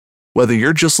Whether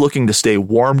you're just looking to stay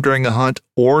warm during a hunt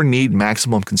or need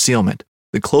maximum concealment,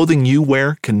 the clothing you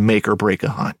wear can make or break a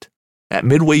hunt. At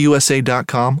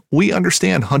MidwayUSA.com, we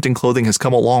understand hunting clothing has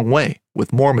come a long way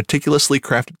with more meticulously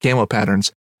crafted camo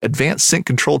patterns, advanced scent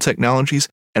control technologies,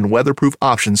 and weatherproof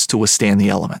options to withstand the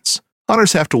elements.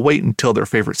 Hunters have to wait until their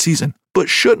favorite season, but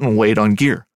shouldn't wait on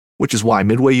gear, which is why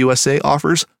Midway USA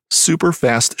offers super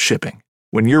fast shipping.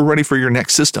 When you're ready for your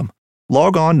next system,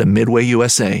 log on to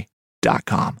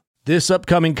MidwayUSA.com. This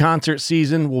upcoming concert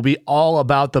season will be all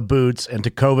about the boots, and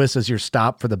Tecovas is your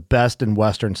stop for the best in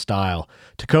Western style.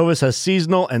 Tecovas has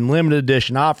seasonal and limited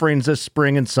edition offerings this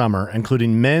spring and summer,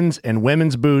 including men's and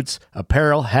women's boots,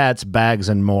 apparel, hats, bags,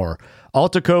 and more. All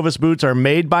Tecovas boots are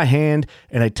made by hand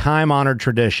in a time-honored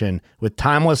tradition with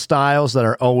timeless styles that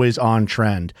are always on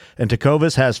trend. And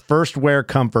Tecovas has first wear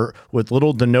comfort with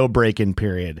little to no break-in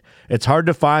period. It's hard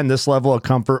to find this level of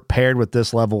comfort paired with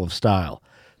this level of style.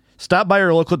 Stop by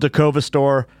your local Tecovas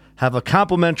store, have a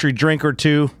complimentary drink or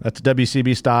two, that's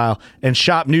WCB style, and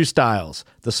shop new styles.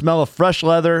 The smell of fresh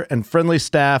leather and friendly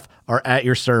staff are at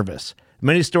your service.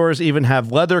 Many stores even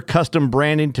have leather custom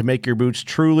branding to make your boots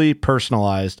truly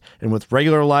personalized. And with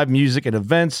regular live music and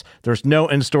events, there's no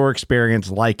in-store experience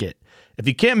like it. If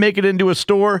you can't make it into a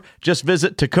store, just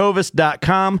visit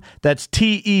Tecovas.com. That's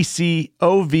TECOVAS.com.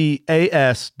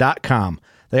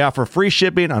 They offer free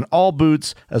shipping on all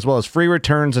boots, as well as free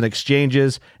returns and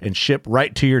exchanges, and ship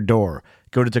right to your door.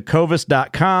 Go to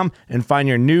Tecovas.com and find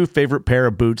your new favorite pair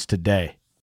of boots today.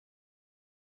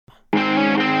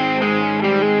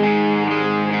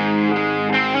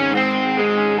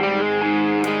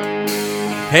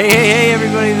 Hey,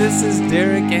 everybody, this is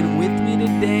Derek, and with me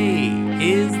today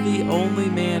is the only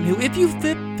man who, if you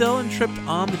fell and tripped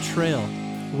on the trail,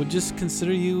 would just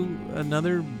consider you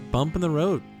another bump in the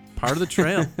road. Part of the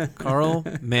trail, Carl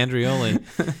Mandrioli.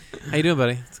 How you doing,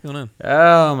 buddy? What's going on?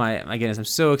 Oh my goodness! I'm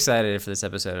so excited for this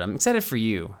episode. I'm excited for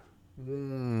you.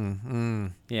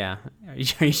 Yeah. Are you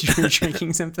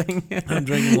drinking something? I'm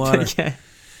drinking water.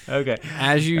 Okay.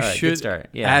 As you should. Good start.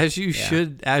 Yeah. As you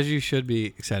should be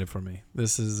excited for me.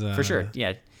 This is for sure.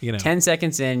 Yeah. 10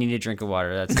 seconds in, you need a drink of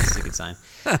water. That's a good sign.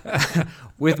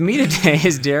 With me today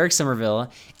is Derek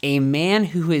Somerville, a man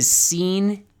who has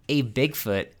seen a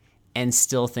Bigfoot and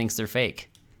still thinks they're fake.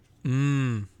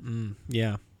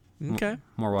 Yeah. Okay.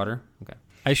 More water? Okay.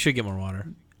 I should get more water.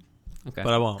 Okay.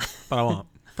 But I won't.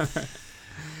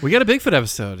 We got a Bigfoot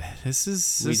episode. This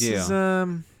is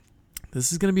going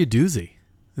to be a doozy.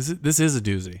 This is a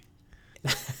doozy.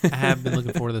 I have been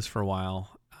looking forward to this for a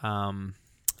while.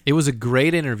 It was a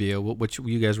great interview, which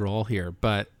you guys were all here,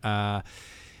 but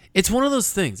it's one of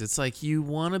those things. It's like you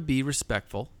want to be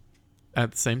respectful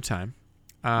at the same time.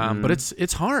 But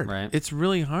it's hard. Right. It's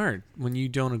really hard when you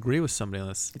don't agree with somebody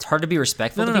else. It's hard to be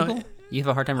respectful to people? You have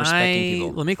a hard time respecting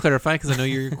people. Let me clarify, because I know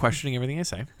you're questioning everything I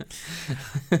say.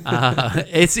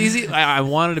 It's easy. I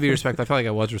wanted to be respectful. I felt like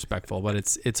I was respectful, but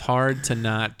it's hard to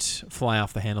not fly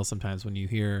off the handle sometimes when you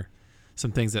hear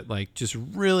some things that like just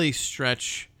really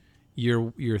stretch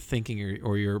your thinking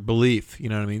or your belief. You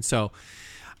know what I mean? So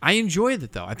I enjoyed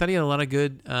it, though. I thought he had a lot of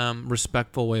good,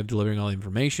 respectful way of delivering all the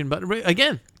information. But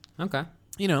again, okay.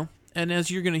 You know, and as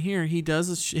you're going to hear, he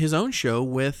does his own show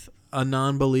with a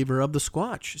non-believer of the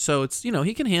Squatch. So it's,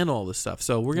 he can handle all this stuff.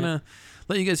 So we're going to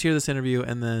let you guys hear this interview,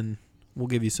 and then we'll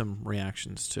give you some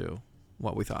reactions to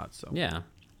what we thought. So yeah.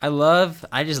 I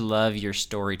just love your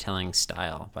storytelling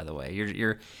style, by the way.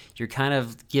 You're kind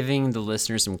of giving the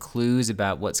listeners some clues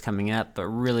about what's coming up, but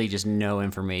really just no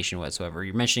information whatsoever.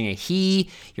 You're mentioning a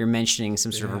he, you're mentioning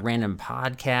some sort of a random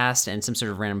podcast and some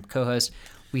sort of random co-host.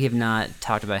 We have not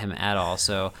talked about him at all,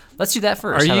 so let's do that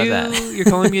first. How about that? You're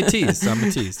calling me a tease. I'm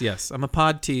a tease. Yes, I'm a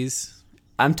pod tease.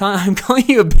 I'm calling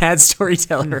you a bad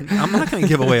storyteller. I'm not going to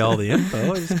give away all the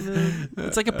info.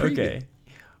 It's like a preview.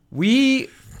 Okay.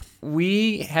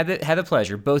 We had the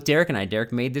pleasure, both Derek and I,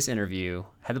 Derek made this interview,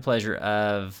 had the pleasure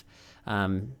of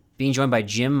being joined by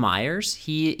Jim Myers.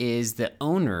 He is the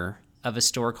owner of a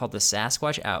store called the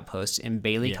Sasquatch Outpost in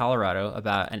Bailey, Colorado,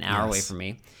 about an hour away from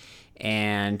me.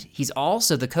 And he's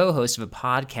also the co-host of a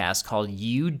podcast called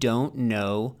You Don't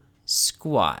Know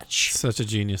Squatch. Such a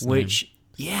genius name.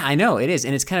 Yeah, I know, it is.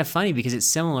 And it's kind of funny because it's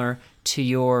similar to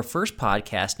your first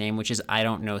podcast name, which is I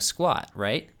Don't Know Squat,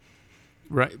 right?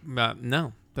 Right.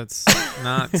 No, that's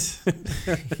not.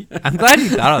 I'm glad you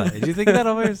thought of that. Did you think of that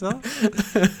all by yourself?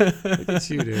 Look at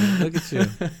you, dude. Look at you.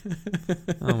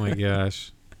 Oh, my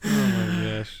gosh.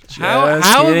 How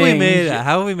have we made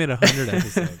 100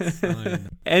 episodes?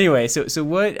 Anyway, so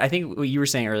what I think what you were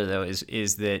saying earlier though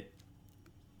is that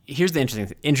here's the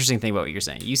interesting thing about what you're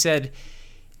saying. You said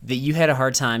that you had a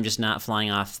hard time just not flying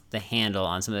off the handle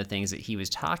on some of the things that he was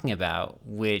talking about,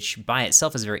 which by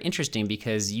itself is very interesting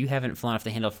because you haven't flown off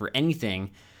the handle for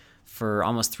anything for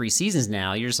almost 3 seasons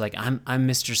now. You're just like, I'm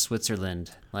Mr.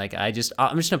 Switzerland. Like I'm just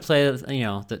gonna play,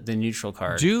 the neutral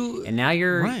card. And now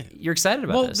you're excited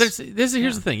about this.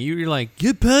 Here's the thing. You're like,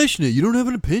 get passionate. You don't have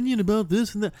an opinion about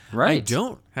this and that. Right. I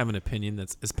don't have an opinion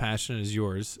that's as passionate as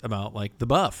yours about like the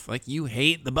buff. Like you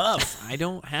hate the buff. I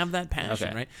don't have that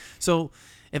passion, right? So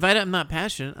if I'm not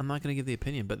passionate, I'm not going to give the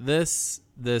opinion. But this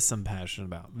I'm passionate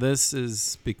about. This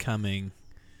is becoming,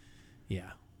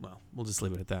 well, we'll just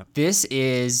leave it at that. This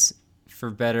is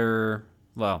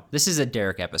this is a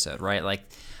Derek episode, right? Like,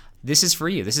 this is for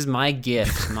you. This is my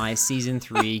gift, my season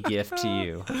 3 gift to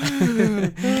you.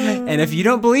 And if you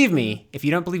don't believe me,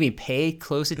 pay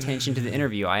close attention to the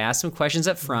interview. I asked some questions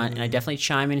up front, and I definitely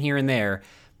chime in here and there,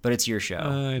 but it's your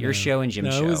show. Your show and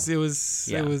Jim's show. It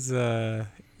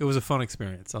was a fun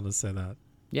experience. I'll just say that.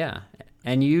 Yeah,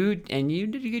 and you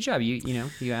did a good job.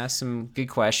 You asked some good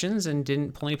questions and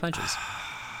didn't pull any punches.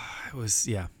 It was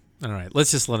All right,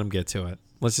 let's just let him get to it.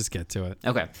 Let's just get to it.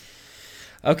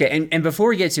 Okay, and before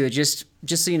we get to it, just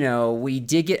so you know, we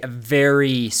did get a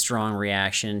very strong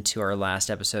reaction to our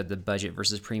last episode, the budget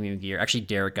versus premium gear. Actually,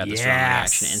 Derek got the strong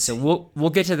reaction, and so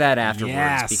we'll get to that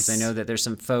afterwards because I know that there's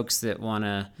some folks that want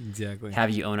to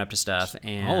have you own up to stuff.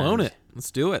 And I'll own it.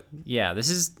 Let's do it. Yeah, this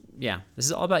is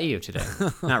all about you today.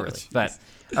 Not really, but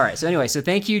all right. So anyway,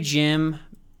 thank you, Jim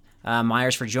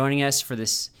Myers, for joining us for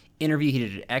this interview. He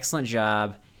did an excellent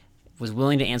job. Was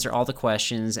willing to answer all the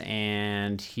questions,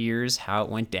 and here's how it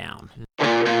went down.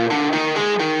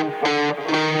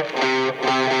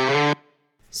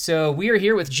 So we are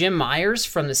here with Jim Myers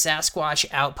from the Sasquatch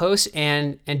Outpost,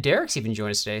 and Derek's even joined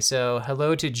us today. So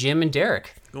hello to Jim and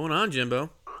Derek. What's going on,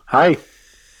 Jimbo? Hi.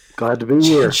 Glad to be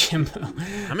here. Jimbo.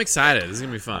 I'm excited. This is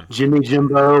going to be fun. Jimmy,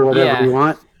 Jimbo, whatever you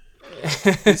want.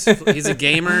 He's a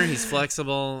gamer. He's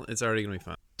flexible. It's already going to be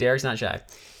fun. Derek's not shy.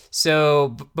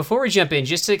 So before we jump in,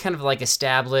 just to kind of like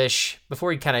establish, before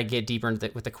we kind of get deeper into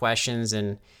with the questions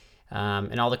and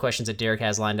all the questions that Derek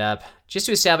has lined up, just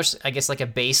to establish, I guess, like a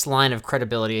baseline of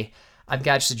credibility, I've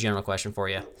got just a general question for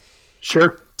you.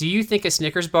 Sure. Do you think a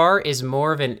Snickers bar is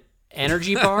more of an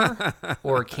energy bar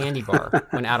or a candy bar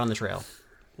when out on the trail?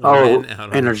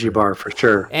 Energy bar for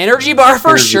sure. Energy bar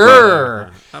for sure.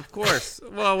 Of course.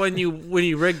 Well, when you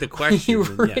rig the question,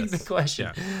 the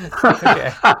question.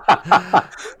 Yeah. Okay.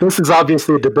 This is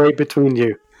obviously a debate between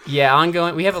you. Yeah,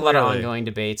 ongoing. We have a lot of ongoing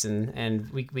debates,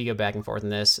 and we go back and forth in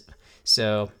this.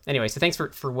 So anyway, thanks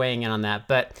for weighing in on that.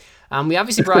 But we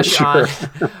obviously brought you on.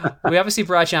 We obviously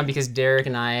brought you on because Derek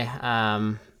and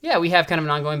I, we have kind of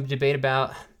an ongoing debate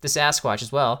about the Sasquatch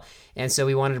as well. And so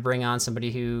we wanted to bring on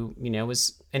somebody who,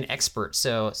 was an expert.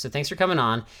 So thanks for coming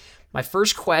on. My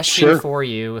first question for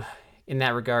you in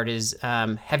that regard is,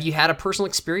 have you had a personal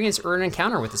experience or an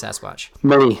encounter with the Sasquatch?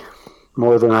 Many,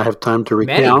 more than I have time to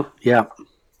recount. Many? Yeah.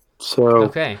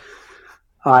 So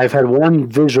I've had one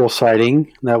visual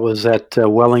sighting that was at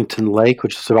Wellington Lake,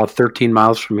 which is about 13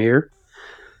 miles from here.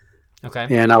 Okay.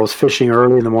 And I was fishing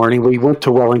early in the morning. We went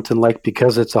to Wellington Lake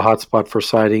because it's a hotspot for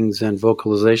sightings and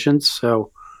vocalizations.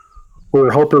 So we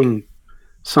were hoping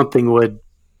something would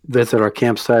visit our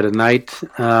campsite at night.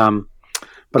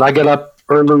 But I got up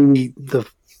early the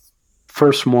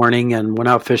first morning and went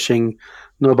out fishing.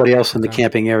 Nobody else in the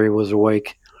camping area was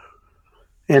awake.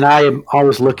 And I am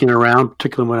always looking around,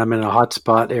 particularly when I'm in a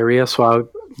hotspot area. So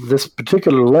this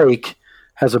particular lake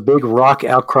has a big rock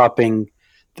outcropping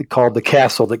called the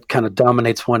Castle that kind of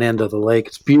dominates one end of the lake.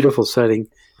 It's a beautiful setting.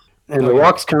 And the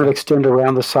rocks kind of extend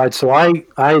around the side. So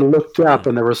I looked up,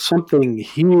 and there was something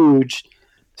huge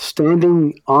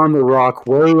standing on the rock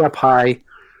way up high.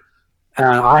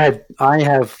 I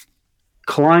have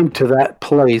climbed to that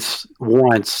place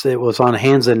once. It was on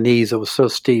hands and knees. It was so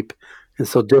steep and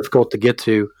so difficult to get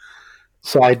to.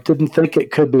 So I didn't think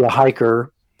it could be a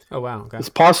hiker. Oh, wow. Okay. It's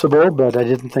possible, but I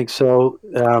didn't think so.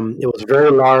 It was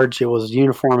very large. It was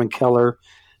uniform in color.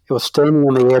 It was standing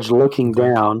on the edge looking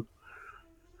down.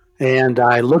 And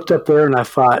I looked up there and I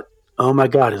thought, oh my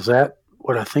God, is that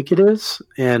what I think it is?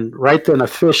 And right then a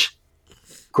fish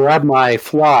grabbed my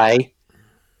fly,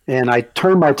 and I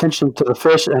turned my attention to the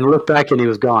fish and looked back, and he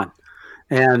was gone.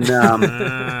 And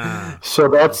so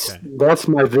that's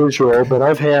my visual, but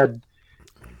I've had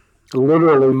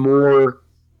literally more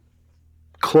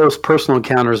close personal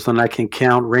encounters than I can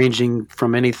count, ranging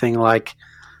from anything like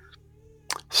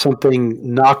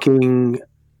something knocking,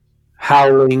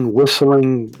 howling,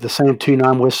 whistling, the same tune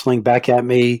I'm whistling back at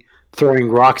me, throwing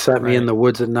rocks at me in the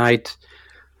woods at night,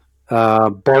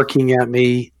 barking at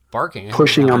me,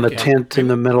 pushing on the tent in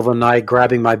the middle of the night,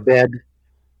 grabbing my bed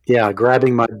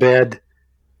grabbing my bed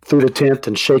through the tent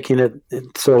and shaking it.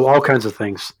 So all kinds of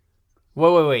things.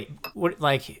 Wait. What,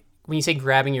 like, when you say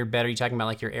grabbing your bed, are you talking about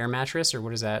like your air mattress, or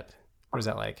what is that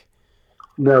like?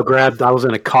 No, I was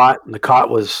in a cot, and the cot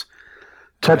was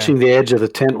touching the edge of the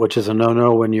tent, which is a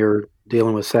no-no when you're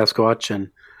dealing with Sasquatch. And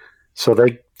so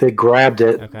they grabbed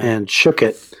it and shook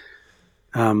it.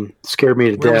 Scared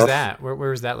me to death. Where was that? Where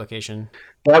was that location?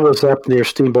 That was up near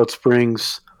Steamboat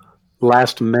Springs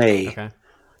last May. Okay.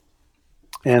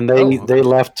 And they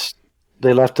left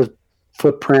a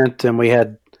footprint, and we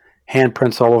had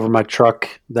handprints all over my truck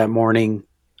that morning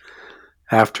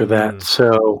after that.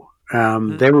 So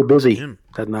they were busy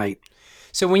that night.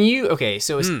 So when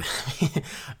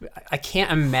I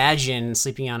can't imagine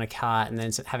sleeping on a cot and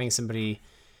then having something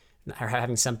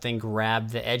grab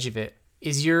the edge of it.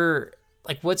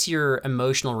 What's your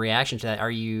emotional reaction to that?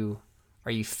 Are you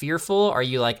fearful? Are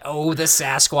you like, oh, the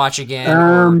Sasquatch again?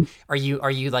 Or are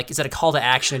you like, is that a call to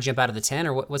action to jump out of the tent,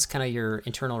 or what's kind of your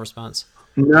internal response?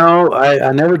 No,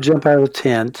 I never jump out of the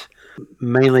tent,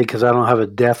 mainly because I don't have a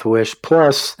death wish.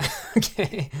 Plus,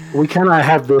 we kind of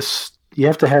have this. You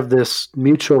have to have this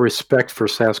mutual respect for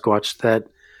Sasquatch that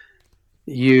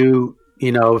you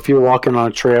know, if you're walking on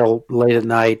a trail late at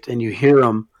night and you hear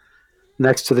them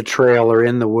next to the trail or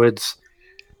in the woods,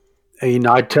 you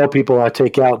know, I tell people I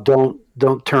take out,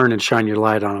 don't turn and shine your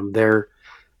light on them.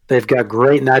 They've got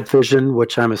great night vision,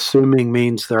 which I'm assuming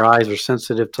means their eyes are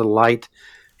sensitive to light.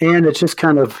 And it's just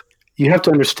kind of, you have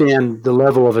to understand the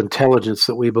level of intelligence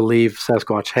that we believe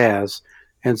Sasquatch has.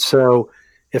 And so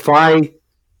if I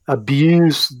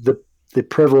abuse the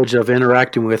privilege of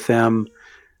interacting with them,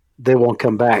 they won't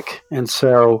come back. And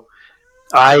so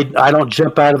I don't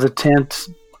jump out of the tent,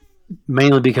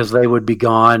 mainly because they would be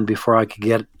gone before I could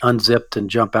get unzipped and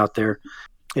jump out there.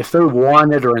 If they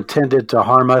wanted or intended to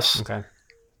harm us,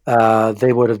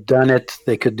 they would have done it.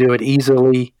 They could do it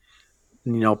easily.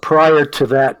 You know, prior to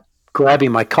that,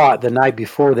 grabbing my cot the night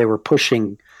before, they were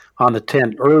pushing on the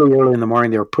tent. Early in the morning,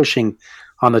 they were pushing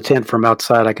on the tent from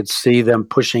outside. I could see them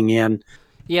pushing in.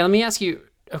 Yeah, let me ask you,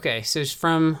 okay, so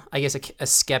from, I guess, a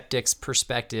skeptic's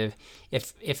perspective,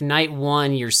 if night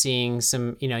one you're seeing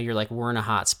some, you know, you're like, we're in a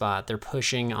hot spot, they're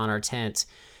pushing on our tent.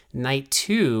 Night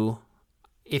two,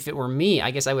 if it were me,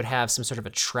 I guess I would have some sort of a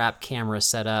trap camera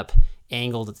set up,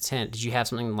 angled at the tent. Did you have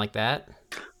something like that?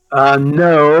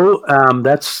 No,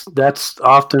 that's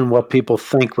often what people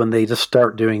think when they just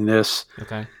start doing this.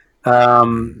 Okay.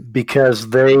 Because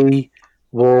they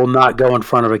will not go in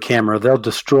front of a camera. They'll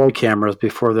destroy cameras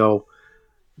before they'll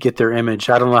get their image.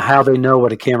 I don't know how they know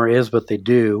what a camera is, but they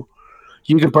do.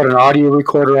 You can put an audio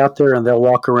recorder out there and they'll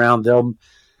walk around. They'll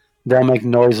make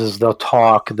noises. They'll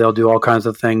talk. They'll do all kinds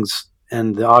of things,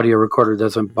 and the audio recorder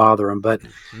doesn't bother them. But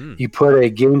you put a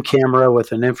game camera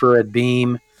with an infrared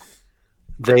beam,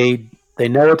 they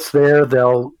know it's there.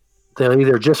 They'll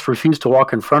either just refuse to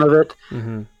walk in front of it,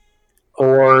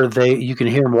 or you can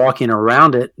hear them walking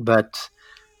around it,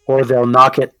 or they'll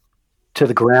knock it to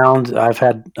the ground. I've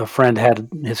had a friend had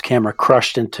his camera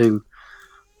crushed into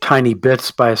tiny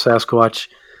bits by a Sasquatch.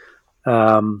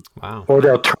 Wow. Or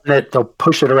they'll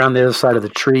push it around the other side of the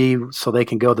tree so they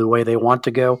can go the way they want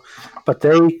to go. But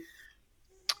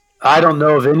I don't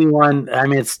know of anyone. I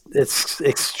mean, it's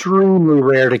extremely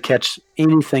rare to catch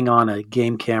anything on a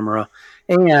game camera.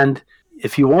 And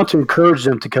if you want to encourage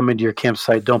them to come into your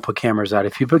campsite, don't put cameras out.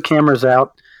 If you put cameras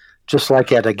out, just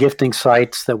like at a gifting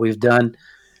sites that we've done,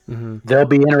 they'll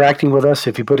be interacting with us.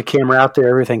 If you put a camera out there,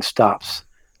 everything stops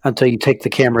until you take the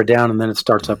camera down, and then it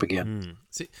starts up again.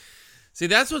 See,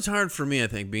 that's what's hard for me, I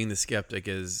think, being the skeptic,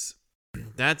 is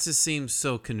that just seems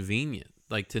so convenient.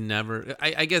 Like, to never,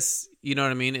 I guess, you know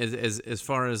what I mean? As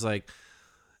far as like,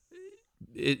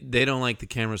 they don't like the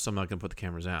cameras, so I'm not going to put the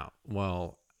cameras out.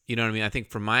 Well, you know what I mean? I think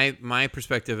from my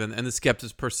perspective and the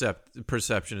skeptic's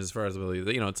perception, as far as,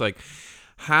 you know, it's like,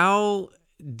 how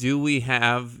do we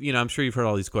have, you know, I'm sure you've heard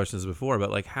all these questions before,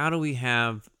 but like, how do we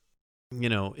have, you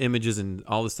know, images and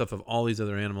all this stuff of all these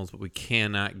other animals, but we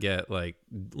cannot get like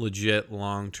legit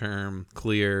long-term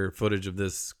clear footage of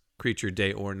this creature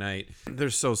day or night? They're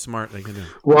so smart, they can do.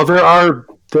 Well,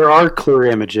 there are clear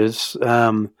images.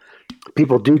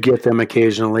 People do get them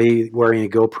occasionally wearing a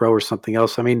GoPro or something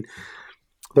else. I mean,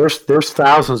 there's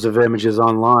thousands of images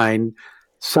online.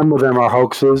 Some of them are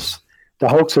hoaxes. The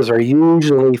hoaxes are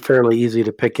usually fairly easy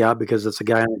to pick out because it's a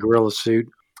guy in a gorilla suit.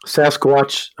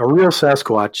 Sasquatch, a real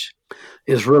Sasquatch,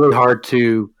 is really hard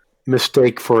to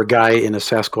mistake for a guy in a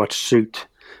Sasquatch suit.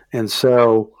 And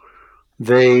so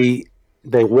they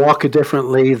walk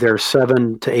differently. They're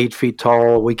 7 to 8 feet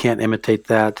tall. We can't imitate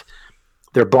that.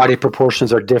 Their body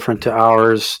proportions are different to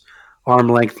ours, arm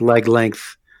length, leg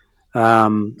length.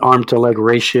 arm to leg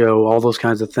ratio, all those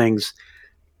kinds of things.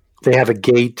 They have a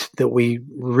gait that we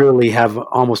really have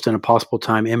almost an impossible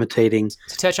time imitating.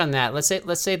 To touch on that, let's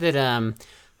say that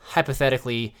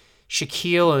hypothetically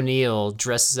Shaquille O'Neal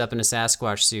dresses up in a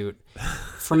Sasquatch suit.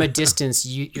 From a distance,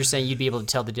 you're saying you'd be able to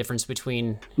tell the difference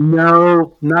between?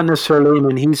 No, not necessarily. I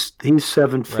mean, he's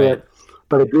 7 foot, Right.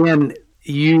 but again,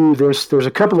 there's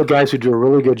a couple of guys who do a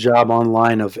really good job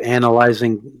online of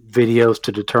analyzing videos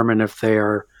to determine if they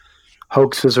are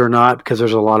hoaxes or not, because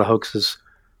there's a lot of hoaxes.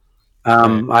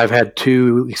 I've had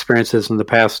 2 experiences in the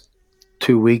past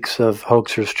 2 weeks of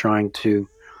hoaxers trying to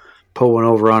pull one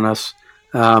over on us.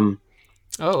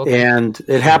 Okay. And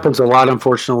it happens a lot,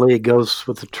 unfortunately. It goes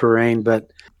with the terrain,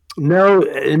 but no,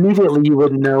 immediately you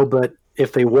wouldn't know, but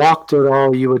if they walked at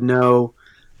all, you would know.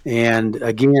 And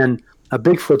again, a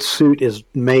Bigfoot suit is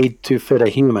made to fit a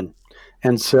human.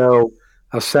 And so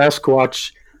a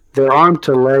Sasquatch, their arm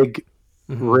to leg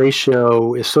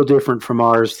ratio is so different from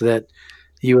ours that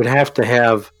you would have to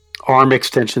have arm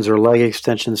extensions or leg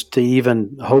extensions to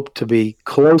even hope to be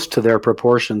close to their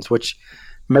proportions, which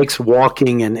makes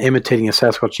walking and imitating a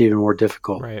Sasquatch even more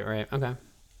difficult. Right. Okay. All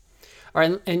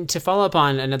right. And to follow up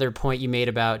on another point you made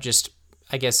about just,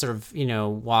 I guess, sort of,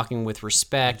 walking with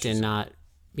respect and not,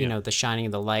 the shining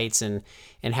of the lights and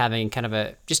having kind of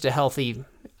a healthy,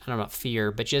 I don't know about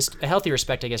fear, but just a healthy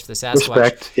respect, I guess, for the Sasquatch.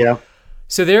 Respect, yeah.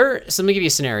 So let me give you a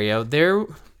scenario.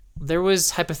 There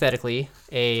was hypothetically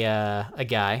a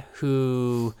guy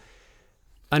who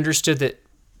understood that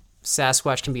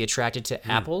Sasquatch can be attracted to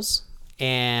apples,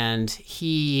 and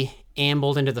he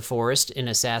ambled into the forest in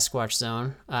a Sasquatch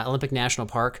zone, Olympic National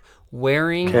Park,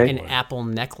 wearing an apple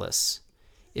necklace.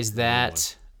 Is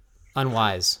that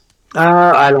unwise?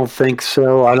 I don't think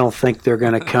so. I don't think they're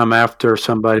going to come after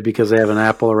somebody because they have an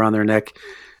apple around their neck.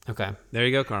 Okay. There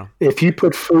you go, Carl. If you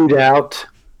put food out,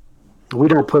 we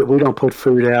don't put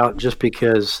food out just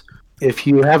because if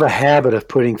you have a habit of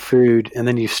putting food and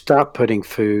then you stop putting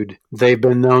food, they've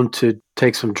been known to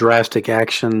take some drastic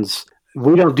actions.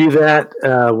 We don't do that.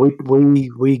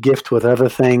 We gift with other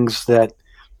things that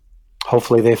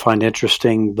hopefully they find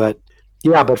interesting. But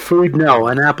food, no.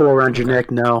 An apple around your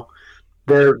neck, no.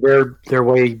 They're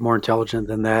way more intelligent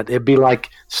than that. It'd be like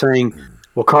saying,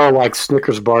 well, Carl likes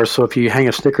Snickers bars, so if you hang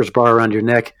a Snickers bar around your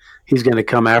neck, he's going to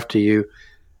come after you.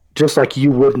 Just like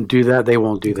you wouldn't do that, they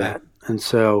won't do that. And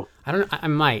so I don't know. I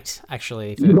might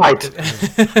actually. You might.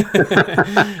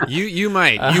 You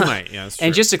might. Yeah, that's true.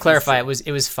 And just to clarify, it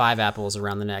was 5 apples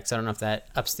around the neck. So I don't know if that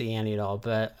ups the ante at all.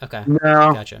 But okay.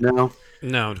 No, Gotcha.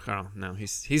 No, Carl. No,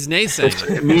 he's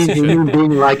naysaying. It means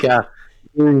being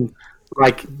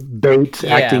like bait,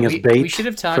 acting as bait. We should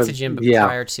have talked to Jim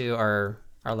prior to our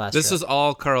last. This trip. was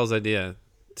all Carl's idea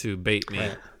to bait me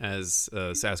as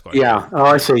Sasquatch. Yeah. Oh,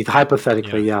 I see.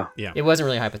 Hypothetically, yeah. It wasn't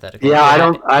really hypothetical.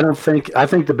 Yeah, I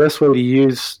think the best way to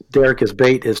use Derek as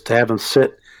bait is to have him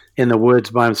sit in the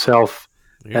woods by himself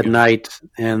at night,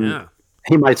 and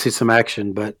he might see some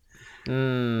action, but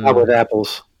not with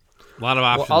apples. A lot of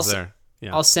options there.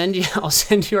 Yeah. I'll send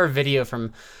you our video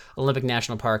from Olympic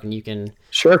National Park, and you can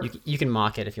you can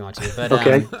mock it if you want to. But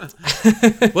okay.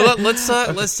 Well, let's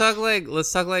talk like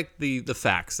the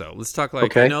facts though. Let's talk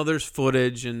like I know there's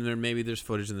footage and there's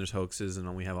footage and there's hoaxes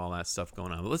and we have all that stuff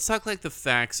going on. But let's talk like the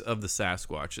facts of the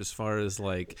Sasquatch as far as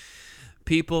like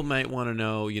people might want to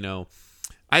know.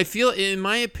 I feel, in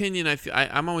my opinion,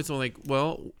 I'm always like,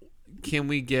 well, can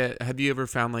we have you ever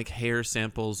found like hair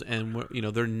samples and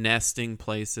their nesting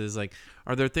places? Like,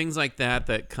 are there things like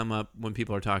that come up when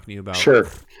people are talking to you about? Sure.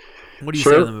 What do you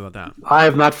say to them about that? I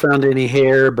have not found any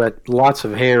hair, but lots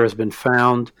of hair has been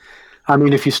found. I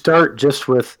mean, if you start just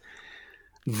with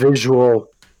visual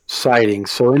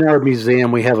sightings. So in our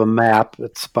museum, we have a map.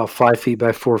 It's about 5 feet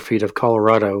by 4 feet of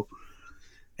Colorado.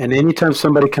 And anytime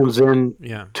somebody comes in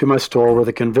to my store with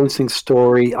a convincing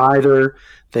story, either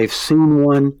they've seen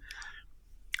one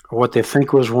or what they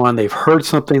think was one, they've heard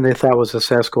something they thought was a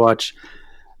Sasquatch,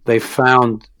 they've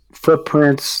found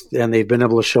footprints and they've been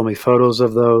able to show me photos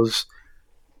of those,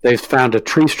 they've found a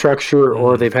tree structure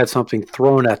or they've had something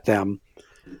thrown at them.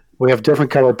 We have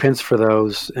different colored pins for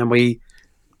those, and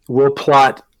we'll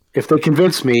plot, if they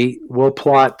convince me, we'll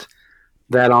plot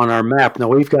that on our map. Now,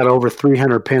 we've got over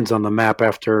 300 pins on the map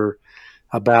after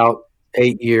about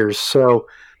 8 years. So,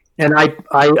 and I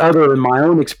other than my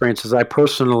own experiences, I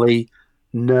personally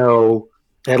know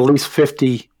at least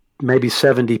 50, maybe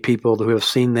 70 people who have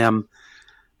seen them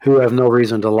who have no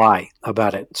reason to lie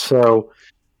about it. So,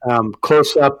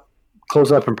 close up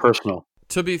and personal.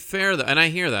 To be fair, though, and I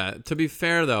hear that. To be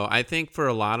fair, though, I think for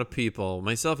a lot of people,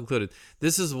 myself included,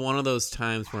 this is one of those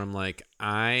times where I'm like,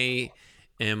 I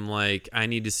am like, I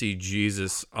need to see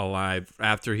Jesus alive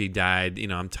after he died.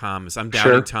 I'm Thomas. I'm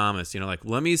doubting Thomas. Like,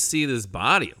 let me see this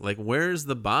body. Like, where's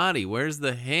the body? Where's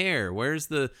the hair?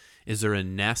 Is there a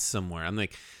nest somewhere? I'm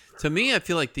like, to me, I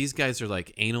feel like these guys are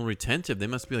like anal retentive. They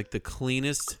must be like the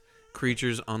cleanest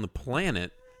creatures on the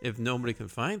planet if nobody can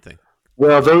find things.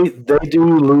 Well, they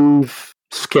do leave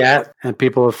scat, and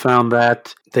people have found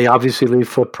that. They obviously leave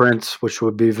footprints, which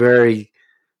would be very,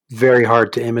 very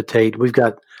hard to imitate. We've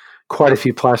got quite a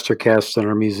few plaster casts in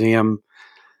our museum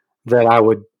that I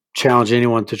would challenge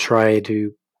anyone to try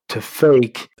to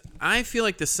fake. I feel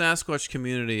like the Sasquatch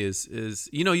community is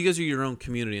you guys are your own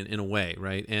community in a way,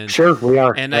 right? And sure, we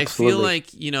are. And absolutely. I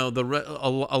feel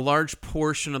like a large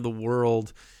portion of the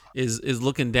world is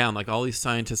looking down. Like, all these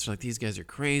scientists are like, these guys are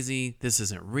crazy. This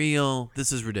isn't real.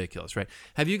 This is ridiculous, right?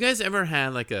 Have you guys ever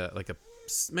had like a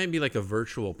maybe like a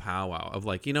virtual powwow of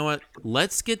like, you know what?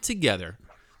 Let's get together,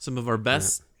 some of our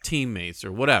best teammates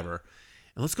or whatever,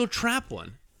 and let's go trap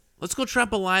one. Let's go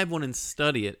trap a live one and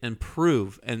study it and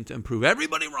prove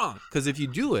everybody wrong. Because if you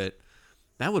do it,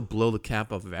 that would blow the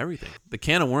cap off of everything. The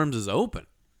can of worms is open,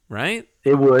 right?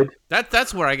 It would.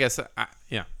 That's where I guess,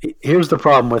 yeah. Here's the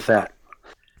problem with that.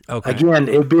 Okay. Again,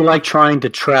 it'd be like trying to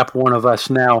trap one of us.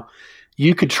 Now,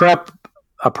 you could trap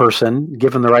a person,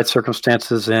 given the right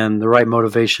circumstances and the right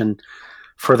motivation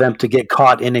for them to get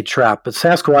caught in a trap. But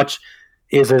Sasquatch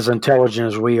is as intelligent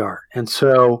as we are. And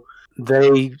so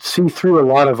they see through a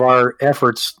lot of our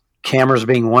efforts, cameras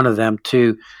being one of them,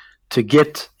 to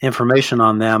get information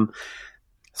on them.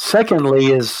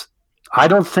 Secondly is, I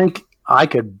don't think I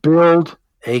could build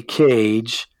a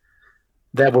cage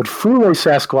that would fool a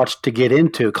Sasquatch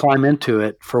to climb into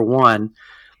it, for one,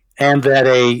 and that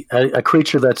a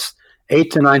creature that's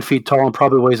 8 to 9 feet tall and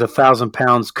probably weighs 1,000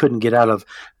 pounds couldn't get out of.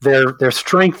 Their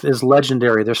strength is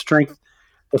legendary. Their strength,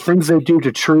 the things they do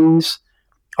to trees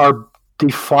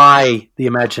defy the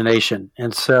imagination.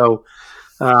 And so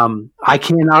I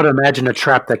cannot imagine a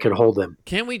trap that could hold them.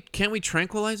 Can't we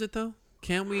tranquilize it, though?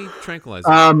 Can't we tranquilize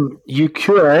it? You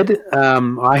could.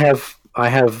 I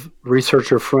have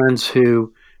researcher friends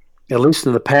who, at least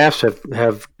in the past,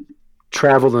 have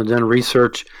traveled and done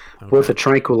research with a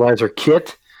tranquilizer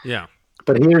kit. Yeah.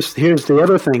 But here's the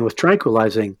other thing with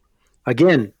tranquilizing.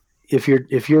 Again, if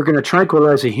you're going to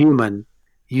tranquilize a human,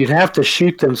 you'd have to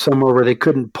shoot them somewhere where they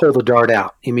couldn't pull the dart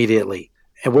out immediately,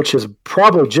 which is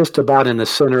probably just about in the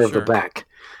center of the back.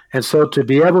 And so to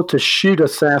be able to shoot a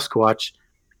Sasquatch,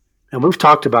 and we've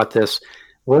talked about this,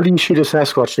 where do you shoot a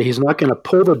Sasquatch that he's not going to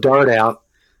pull the dart out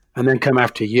and then come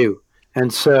after you?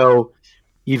 And so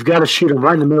you've got to shoot him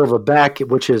right in the middle of the back,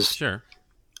 which is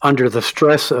under the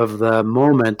stress of the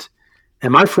moment.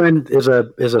 And my friend is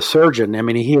a surgeon. I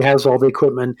mean, he has all the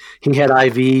equipment. He had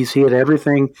IVs. He had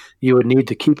everything you would need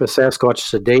to keep a Sasquatch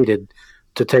sedated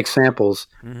to take samples.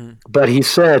 Mm-hmm. But he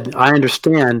said, I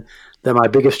understand that my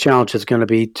biggest challenge is going to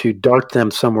be to dart them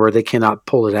somewhere they cannot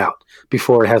pull it out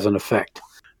before it has an effect.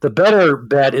 The better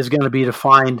bet is going to be to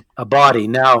find a body.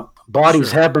 Now,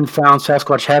 bodies have been found.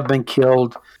 Sasquatch have been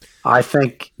killed. I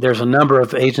think there's a number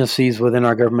of agencies within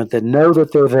our government that know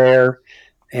that they're there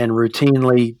and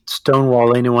routinely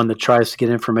stonewall anyone that tries to get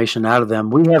information out of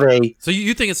them. We have So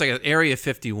you think it's like an Area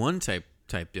 51 type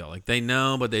deal? Like, they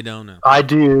know, but they don't know. I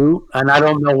do, and I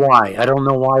don't know why. I don't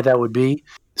know why that would be.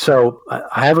 So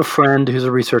I have a friend who's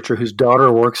a researcher whose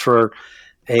daughter works for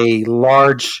a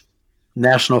large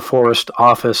national forest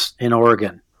office in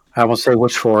Oregon. I won't say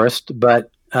which forest, but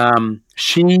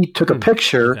she took a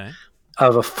picture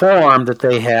of a form that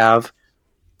they have.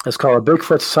 It's called a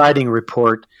Bigfoot Sighting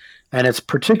Report, and it's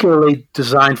particularly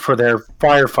designed for their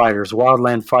firefighters,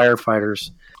 wildland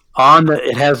firefighters.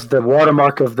 It has the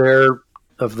watermark of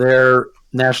their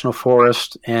national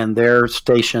forest and their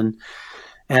station.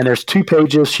 And there's 2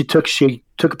 pages. She took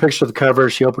a picture of the cover.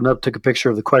 She opened up, took a picture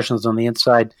of the questions on the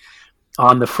inside.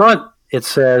 On the front, it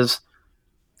says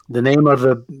the name of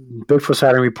the Bigfoot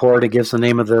Sighting Report. It gives the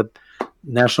name of the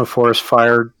National Forest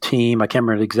Fire Team. I can't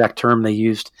remember the exact term they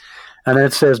used. And then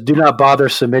it says, do not bother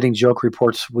submitting joke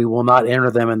reports. We will not enter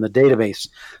them in the database.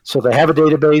 So they have a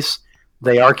database.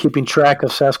 They are keeping track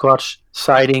of Sasquatch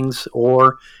sightings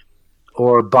or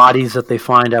bodies that they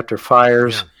find after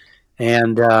fires. Yeah.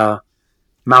 And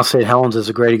Mount St. Helens is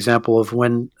a great example of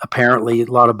when apparently a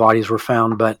lot of bodies were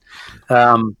found. But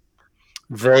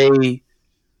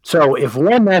so if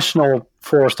one national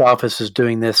forest office is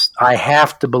doing this, I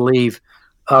have to believe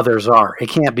others are. It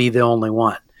can't be the only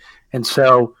one. And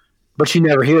so, but you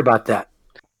never hear about that.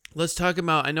 Let's talk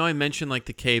about, I know I mentioned like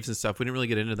the caves and stuff. We didn't really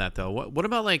get into that though. What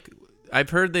about like I've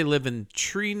heard they live in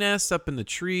tree nests up in the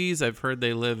trees. I've heard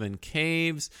they live in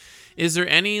caves. Is there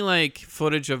any like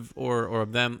footage of or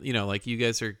of them? You know, like you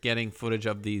guys are getting footage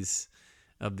of these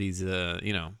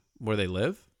you know, where they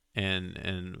live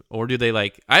and or do they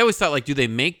like? I always thought like, do they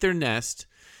make their nest?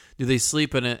 Do they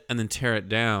sleep in it and then tear it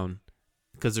down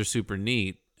because they're super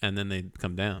neat and then they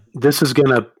come down? This is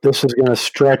gonna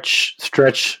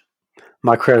stretch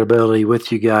my credibility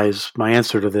with you guys. My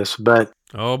answer to this, but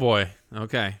Oh boy.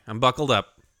 Okay, I'm buckled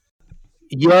up.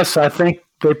 yes, I think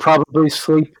they probably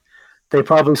sleep. They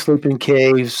probably sleep in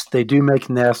caves. They do make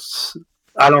nests.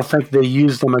 I don't think they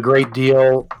use them a great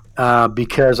deal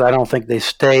because I don't think they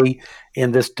stay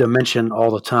in this dimension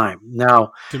all the time.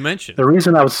 Now, Dimension. the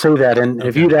reason I would say that, and if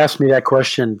Okay. you'd asked me that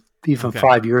question even Okay.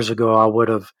 5 years ago, I would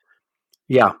have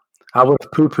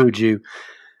poo-pooed you.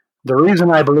 The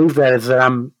reason I believe that is that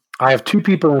I have two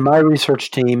people in my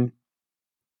research team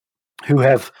who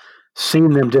have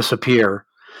seen them disappear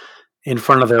in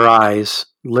front of their eyes,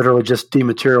 literally just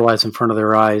dematerialize in front of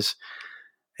their eyes.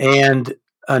 And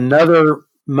another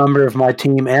member of my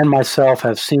team and myself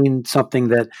have seen something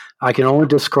that I can only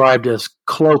describe as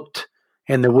cloaked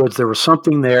in the woods. There was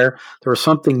something there. There was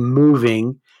something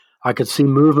moving. I could see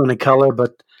movement and color,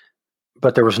 but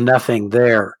there was nothing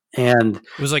there. And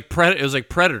It was like Predator.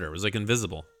 It was like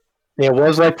invisible. it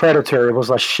was like Predator. It was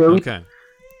a shape Okay.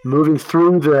 moving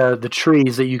through the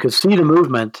trees that you could see the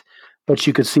movement, but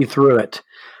you could see through it.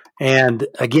 And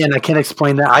again, I can't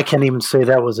explain that. I can't even say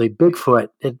that was a Bigfoot.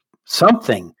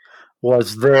 Something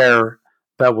was there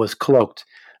that was cloaked.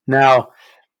 Now,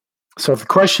 so the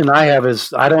question I have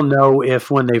is, I don't know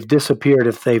if when they've disappeared,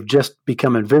 if they've just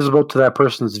become invisible to that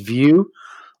person's view,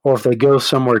 or if they go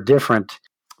somewhere different.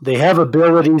 They have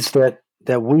abilities that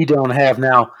we don't have.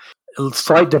 Now, a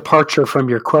slight departure from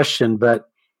your question, but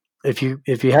if you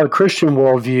have a Christian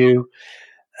worldview,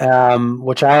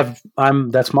 which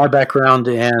that's my background,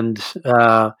 and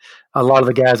a lot of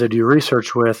the guys I do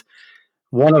research with,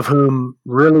 one of whom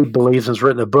really believes and has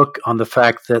written a book on the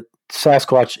fact that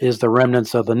Sasquatch is the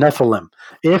remnants of the Nephilim.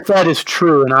 If that is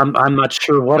true, and I'm not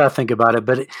sure what I think about it,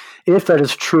 but if that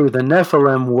is true, the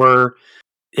Nephilim were,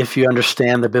 if you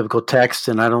understand the biblical text,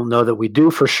 and I don't know that we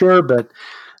do for sure, but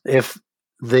if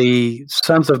the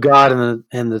sons of God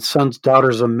and the sons,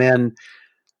 daughters of men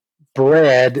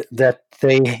bred, that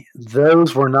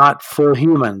those were not full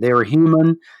human. They were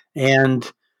human and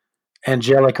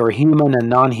angelic, or human and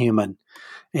non-human.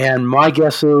 And my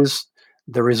guess is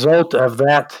the result of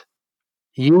that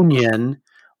union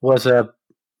was a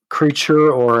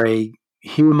creature or a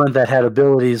human that had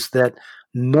abilities that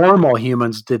normal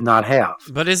humans did not have.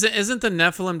 But isn't the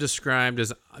Nephilim described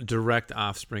as direct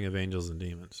offspring of angels and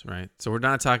demons, right? So we're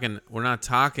not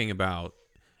talking about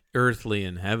earthly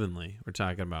and heavenly. We're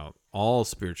talking about all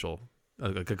spiritual,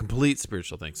 a complete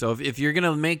spiritual thing. So if you're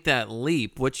gonna make that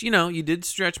leap, which you did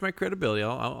stretch my credibility,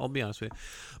 I'll be honest with you,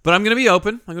 but I'm gonna be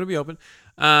open.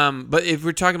 But if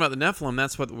we're talking about the Nephilim,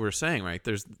 that's what we're saying, right?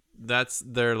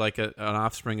 They're like an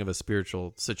offspring of a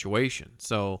spiritual situation.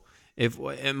 So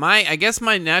I guess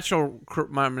my natural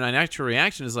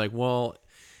reaction is like, well,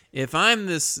 if I'm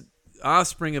this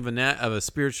offspring of a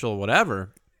spiritual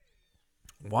whatever,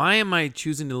 why am I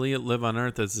choosing to live on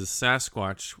Earth as this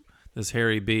Sasquatch, this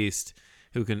hairy beast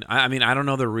who can? I mean, I don't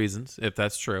know their reasons if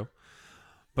that's true,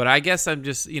 but I guess I'm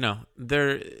just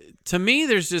there. To me,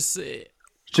 there's just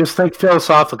think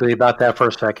philosophically about that for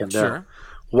a second. Sure.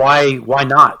 Why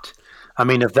not? I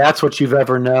mean, if that's what you've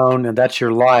ever known and that's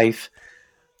your life,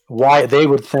 why they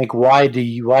would think, why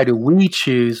do we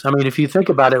choose? I mean, if you think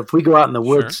about it, if we go out in the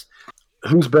woods,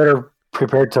 who's better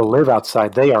prepared to live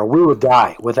outside? They are. We would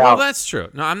die without. Well, that's true.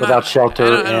 No, I'm not. Without shelter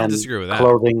I don't and disagree with that.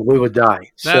 clothing, we would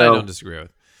die. That I don't disagree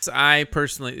with. I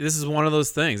personally, this is one of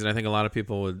those things, and I think a lot of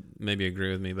people would maybe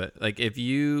agree with me. But like,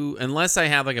 unless I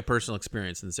have like a personal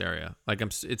experience in this area, like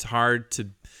it's hard to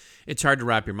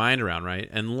wrap your mind around, right?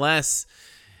 Unless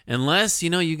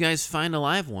you guys find a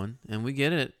live one and we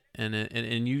get it,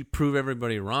 and you prove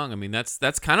everybody wrong. I mean, that's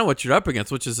kind of what you're up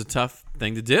against, which is a tough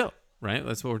thing to do, right?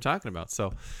 That's what we're talking about.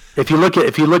 So, if you look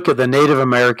at the Native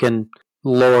American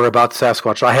lore about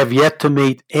Sasquatch, I have yet to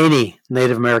meet any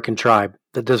Native American tribe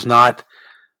that does not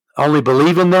only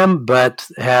believe in them, but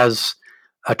has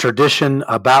a tradition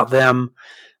about them.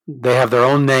 They have their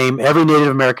own name. Every Native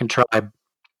American tribe.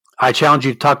 I challenge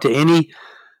you to talk to any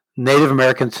Native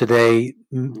Americans today.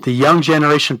 The young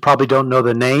generation probably don't know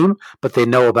the name, but they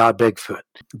know about Bigfoot.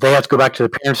 They have to go back to the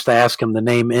parents to ask them the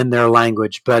name in their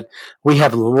language. But we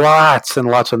have lots and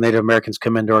lots of Native Americans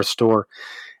come into our store.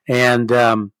 And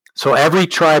so every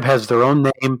tribe has their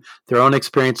own name, their own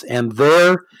experience, and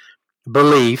their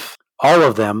belief all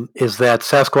of them, is that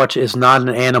Sasquatch is not an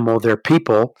animal. They're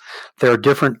people. They're a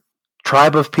different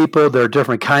tribe of people. They're a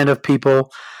different kind of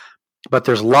people. But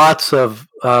there's lots of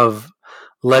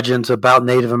legends about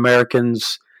Native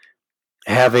Americans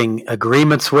having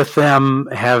agreements with them,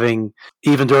 having,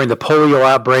 even during the polio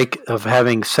outbreak, of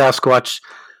having Sasquatch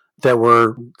that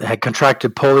had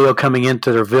contracted polio coming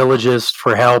into their villages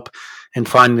for help, and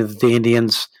finding that the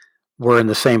Indians were in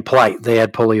the same plight. They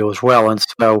had polio as well. And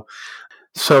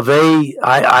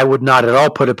I would not at all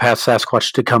put it past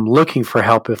Sasquatch to come looking for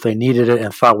help if they needed it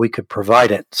and thought we could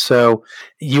provide it. So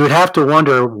you would have to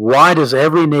wonder, why does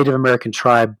every Native American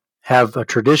tribe have a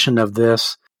tradition of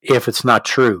this if it's not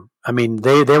true? I mean,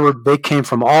 they came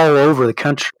from all over the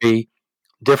country,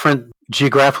 different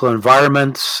geographical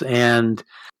environments, and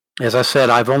as I said,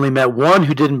 I've only met one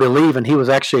who didn't believe, and he was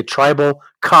actually a tribal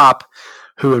cop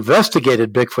who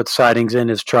investigated Bigfoot sightings in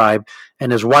his tribe,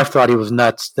 and his wife thought he was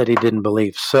nuts that he didn't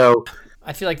believe. So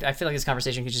I feel like this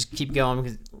conversation could just keep going,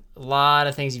 because a lot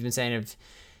of things you've been saying have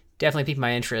definitely piqued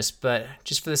my interest. But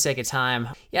just for the sake of time,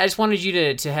 I just wanted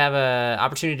you to have an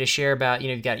opportunity to share about,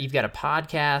 you've got a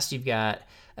podcast, you've got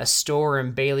a store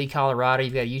in Bailey, Colorado,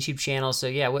 you've got a YouTube channel. So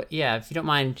if you don't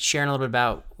mind sharing a little bit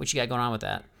about what you got going on with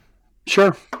that.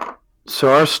 Sure.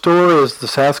 So our store is the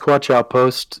Sasquatch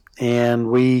Outpost, and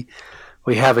we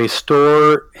have a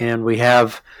store and we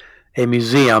have a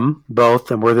museum, both,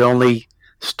 and we're the only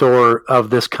store of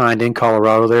this kind in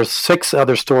Colorado. There's 6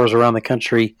 other stores around the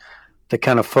country that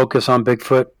kind of focus on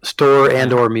Bigfoot, store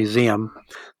and or museum,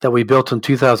 that we built in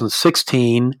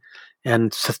 2016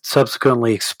 and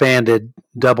subsequently expanded,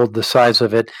 doubled the size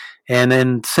of it. And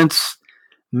then since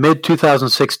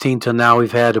mid-2016 to now,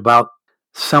 we've had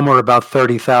somewhere about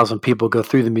 30,000 people go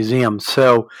through the museum.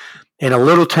 So in a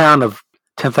little town of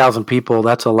 10,000 people,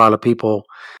 that's a lot of people.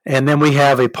 And then we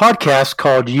have a podcast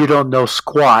called You Don't Know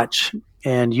Squatch,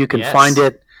 and you can find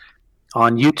it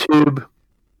on YouTube,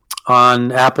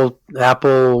 on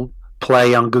Apple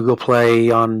Play, on Google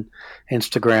Play, on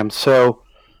Instagram. So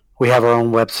we have our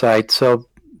own website. So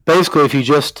basically, if you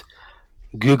just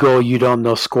Google You Don't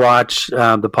Know Squatch,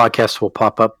 the podcast will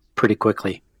pop up pretty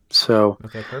quickly. So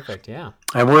okay, perfect. Yeah.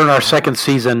 And we're in our second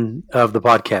season of the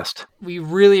podcast. We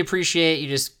really appreciate you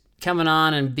just coming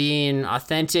on and being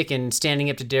authentic and standing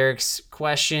up to Derek's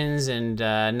questions and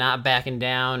not backing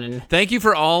down. And thank you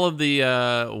for all of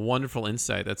the wonderful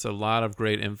insight. That's a lot of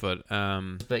great input.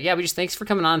 But we just thanks for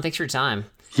coming on. Thanks for your time.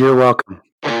 You're welcome.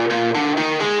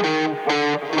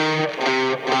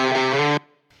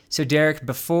 So Derek,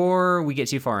 before we get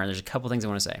too far in, there's a couple things I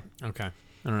want to say. Okay.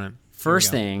 All right. First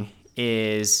thing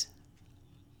is,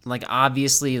 like,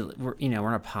 obviously we're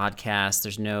on a podcast.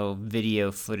 There's no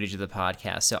video footage of the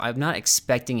podcast, so I'm not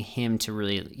expecting him to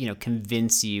really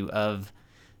convince you of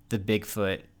the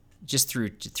Bigfoot just through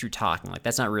talking. Like,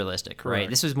 that's not realistic, right?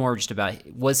 This was more just about,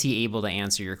 was he able to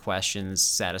answer your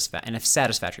questions in a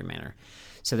satisfactory manner.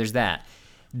 So there's that.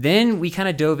 Then we kind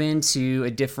of dove into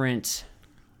a different,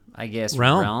 I guess,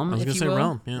 realm. I was going to say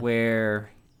realm,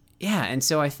 yeah. And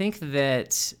so I think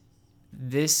that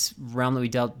this realm that we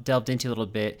delved into a little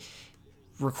bit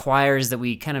requires that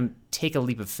we kind of take a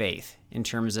leap of faith in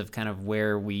terms of kind of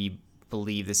where we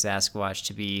believe the Sasquatch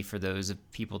to be, for those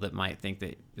of people that might think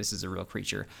that this is a real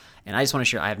creature. And I just want to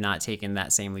share, I have not taken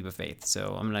that same leap of faith.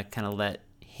 So I'm going to kind of let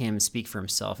him speak for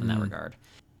himself in that regard.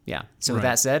 Yeah. So with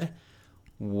that said,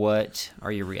 what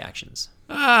are your reactions?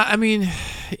 I mean,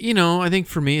 I think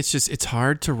for me, it's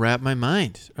hard to wrap my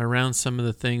mind around some of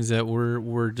the things that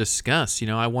were discussed.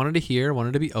 I wanted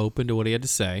to be open to what he had to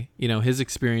say. His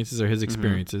experiences are his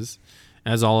experiences,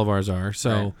 as all of ours are.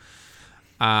 So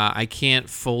I can't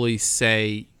fully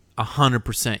say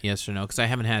 100% yes or no, because I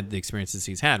haven't had the experiences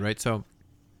he's had, right? So,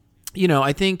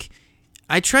 I think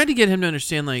I tried to get him to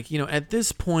understand, at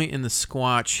this point in the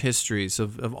Squatch histories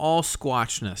of all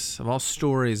Squatchness, of all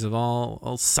stories, of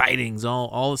all sightings,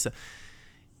 all this stuff,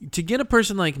 to get a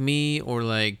person like me or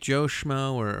like Joe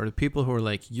Schmo or the people who are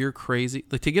like, you're crazy,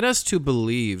 to get us to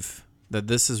believe that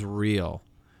this is real,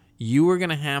 you are going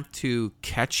to have to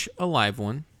catch a live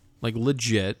one, like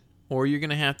legit, or you're going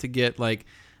to have to get like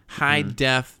high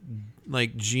def,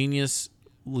 like genius,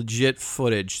 legit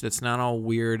footage that's not all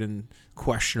weird and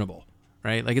questionable.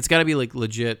 Right? Like, it's got to be, like,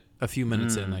 legit a few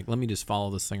minutes in. Like, let me just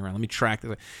follow this thing around. Let me track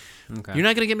this. Okay. You're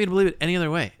not going to get me to believe it any other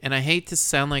way. And I hate to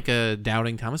sound like a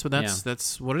doubting Thomas, but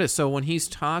that's what it is. So when he's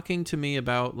talking to me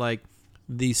about, like,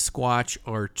 these Squatch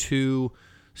are too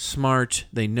smart,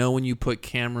 they know when you put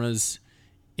cameras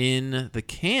in the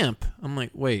camp, I'm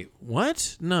like, wait,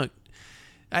 what? No.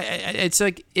 It's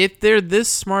like, if they're this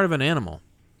smart of an animal,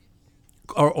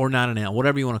 or not an animal,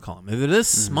 whatever you want to call them, if they're this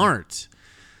smart,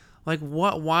 Like,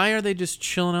 what? Why are they just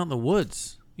chilling out in the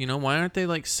woods? You know, why aren't they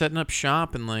like setting up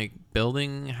shop and like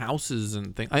building houses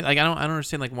and things? I don't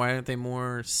understand. Like, why aren't they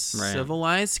more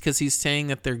civilized? Because he's saying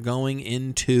that they're going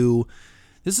into.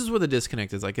 This is where the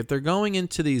disconnect is. Like, if they're going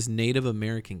into these Native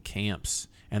American camps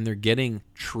and they're getting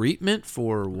treatment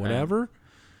for whatever,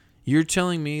 you're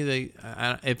telling me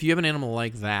if you have an animal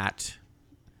like that,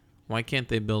 why can't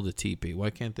they build a teepee? Why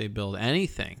can't they build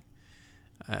anything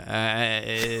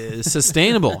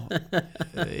sustainable?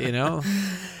 You know,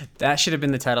 that should have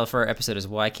been the title for our episode: is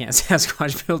why can't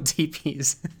Sasquatch build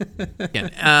teepees?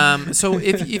 So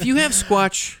if you have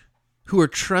Squatch who are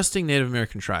trusting Native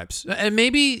American tribes, and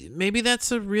maybe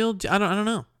that's a real. I don't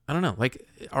know. Like,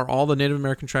 are all the Native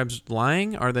American tribes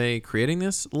lying? Are they creating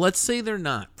this? Let's say they're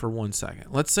not for 1 second.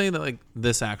 Let's say that like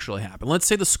this actually happened. Let's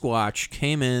say the Squatch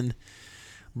came in,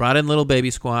 brought in little baby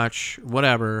Squatch,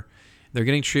 whatever. They're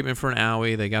getting treatment for an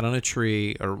owie. They got on a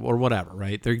tree or whatever,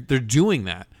 right? They're doing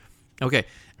that. Okay.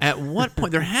 At what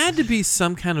point there had to be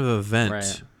some kind of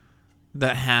event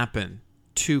that happened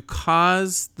to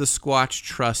cause the Squatch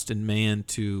trust in man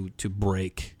to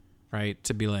break, right?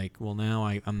 To be like, well, now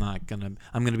I'm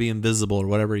gonna be invisible or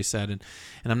whatever he said, and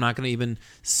I'm not gonna even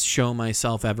show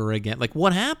myself ever again. Like,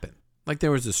 what happened? Like,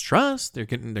 there was this trust. They're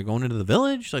going into the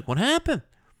village. Like, what happened?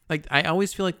 Like, I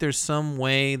always feel like there's some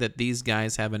way that these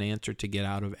guys have an answer to get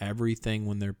out of everything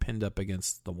when they're pinned up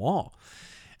against the wall,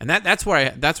 and that's where I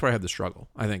have the struggle.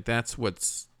 I think that's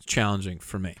what's challenging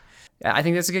for me. I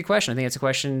think that's a good question. I think it's a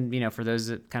question, for those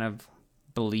that kind of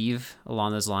believe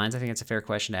along those lines. I think it's a fair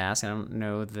question to ask. I don't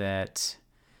know that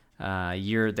the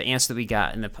answer that we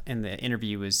got in the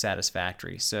interview was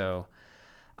satisfactory. So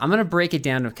I'm going to break it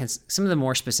down to some of the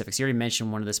more specifics. You already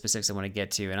mentioned one of the specifics I want to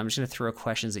get to, and I'm just going to throw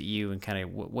questions at you and kind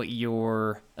of what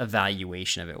your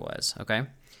evaluation of it was. Okay.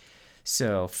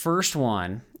 So first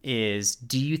one is,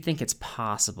 do you think it's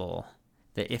possible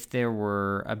that if there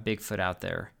were a Bigfoot out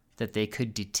there, that they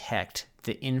could detect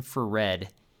the infrared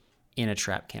in a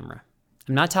trap camera?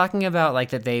 I'm not talking about like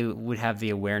that they would have the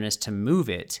awareness to move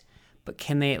it, but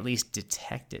can they at least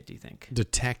detect it, do you think?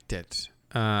 Detect it.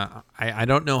 I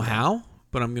don't know how,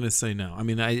 but I'm going to say no. I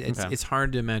mean, it's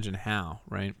hard to imagine how,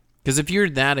 right? Because if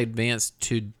you're that advanced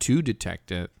to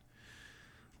detect it,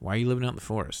 why are you living out in the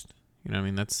forest? You know what I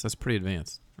mean? That's pretty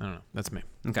advanced. I don't know. That's me.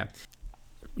 Okay.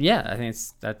 Yeah, I think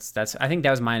I think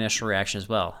that was my initial reaction as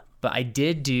well. But I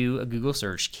did do a Google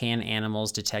search, can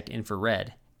animals detect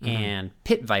infrared? And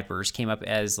pit vipers came up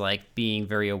as like being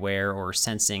very aware or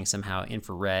sensing somehow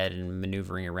infrared and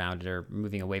maneuvering around it or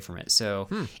moving away from it. So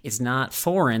it's not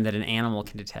foreign that an animal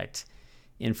can detect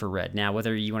infrared. Now,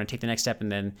 whether you want to take the next step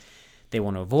and then they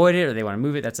want to avoid it or they want to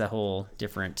move it, that's a whole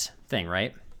different thing,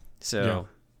 right? So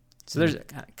there's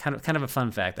kind of a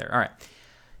fun fact there. All right.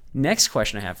 Next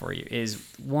question I have for you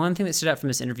is, one thing that stood out from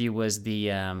this interview was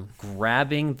the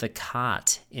grabbing the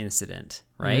cot incident,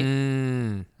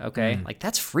 right? Okay. Like,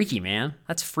 that's freaky, man.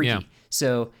 That's freaky. Yeah.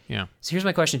 So here's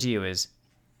my question to you is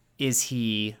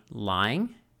he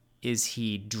lying? Is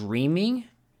he dreaming?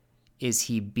 Is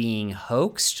he being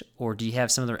hoaxed? Or do you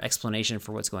have some other explanation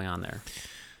for what's going on there?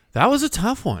 That was a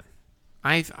tough one.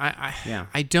 I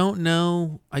don't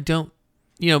know.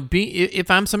 If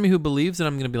I'm somebody who believes it,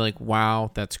 I'm going to be like, wow,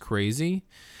 that's crazy.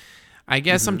 I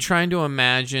guess I'm trying to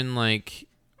imagine, like,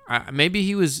 maybe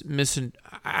he was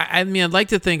I mean, I'd like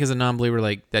to think as a non-believer,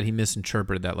 like, that he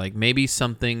misinterpreted that. Like, maybe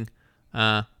something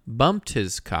bumped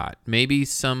his cot. Maybe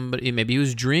he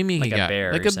was dreaming like he got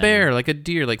bear, like a bear, like a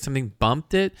deer, like something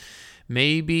bumped it.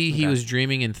 Maybe he was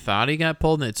dreaming and thought he got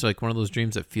pulled, and it's like one of those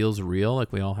dreams that feels real,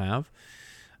 like we all have.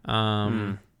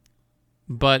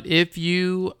 But if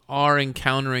you are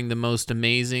encountering the most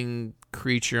amazing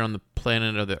creature on the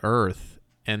planet of the Earth,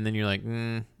 and then you're like,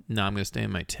 no, I'm going to stay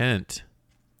in my tent.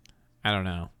 I don't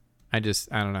know. I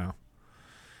don't know.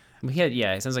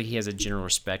 It sounds like he has a general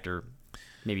respect or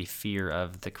maybe fear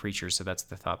of the creature, so that's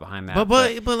the thought behind that.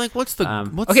 But like, what's the?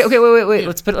 Okay, wait. Yeah.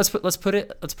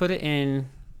 Let's put it in.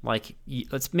 Like,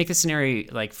 let's make a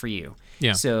scenario like for you.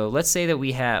 Yeah. So let's say that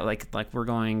we have like we're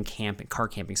going car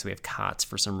camping, so we have cots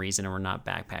for some reason, and we're not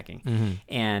backpacking,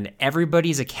 and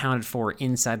everybody's accounted for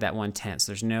inside that one tent.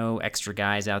 So there's no extra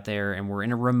guys out there, and we're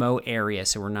in a remote area,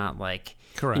 so we're not like,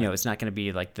 correct. It's not going to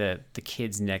be like the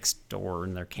kids next door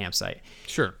in their campsite.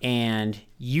 Sure. And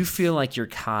you feel like your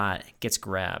cot gets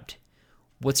grabbed.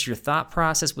 What's your thought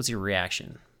process? What's your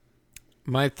reaction?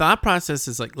 My thought process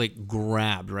is like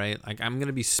grabbed, right? Like, I'm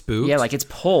gonna be spooked. Yeah, like it's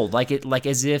pulled, like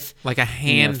as if like a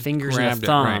hand fingers and a grabbed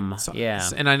thumb. It, right? So, yeah,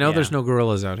 and I know there's no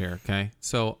gorillas out here. Okay,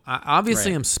 so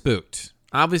obviously I'm spooked.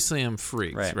 Obviously I'm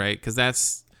freaked, right? Because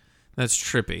that's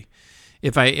trippy.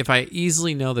 If I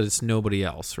easily know that it's nobody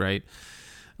else, right?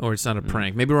 or it's not a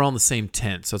prank. Maybe we're all in the same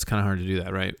tent, so it's kind of hard to do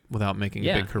that, right? Without making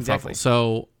a big kerfuffle. Exactly.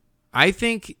 So I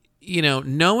think,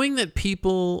 knowing that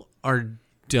people are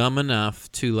dumb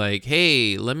enough to like,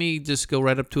 hey, let me just go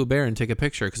right up to a bear and take a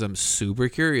picture because I'm super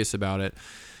curious about it.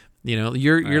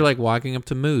 You're like walking up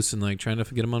to moose and like trying to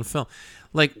get them on film.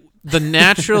 Like the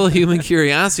natural human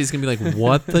curiosity is gonna be like,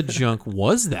 what the junk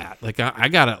was that? Like I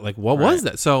gotta like, what was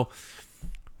that? So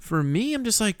for me, I'm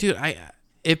just like, dude,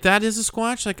 if that is a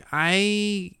Squatch, like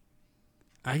I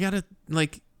gotta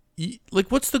like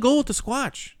what's the goal with the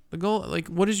Squatch? The goal, like,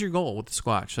 what is your goal with the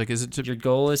Squatch? Like, is it to your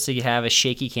goal is to have a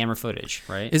shaky camera footage,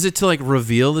 right? Is it to like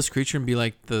reveal this creature and be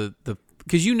like the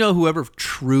because whoever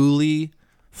truly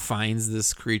finds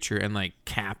this creature and like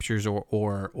captures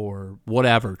or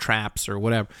whatever, traps or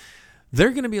whatever,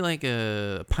 they're gonna be like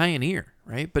a pioneer,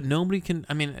 right? But nobody can.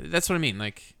 I mean, that's what I mean.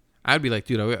 Like, I'd be like,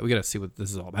 dude, we gotta see what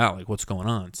this is all about. Like, what's going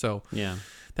on? So yeah,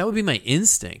 that would be my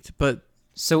instinct. But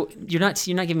so you're not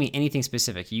giving me anything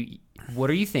specific. What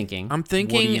are you thinking? I'm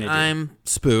thinking I'm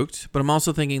spooked, but I'm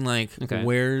also thinking like, okay,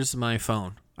 where's my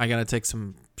phone? I gotta take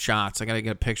some shots. I gotta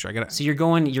get a picture. So you're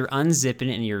unzipping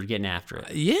it and you're getting after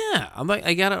it. Yeah, I'm like,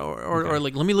 I gotta, or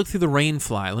like, let me look through the rain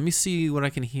fly. Let me see what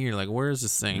I can hear. Like, where is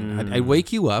this thing? I'd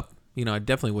wake you up. I'd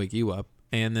definitely wake you up,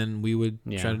 and then we would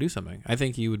try to do something. I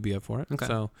think you would be up for it. Okay.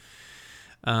 So,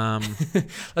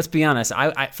 let's be honest.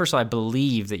 I first of all, I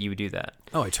believe that you would do that.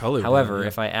 Oh, I totally would. However,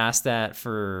 if I asked that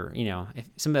for, if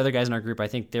some of the other guys in our group, I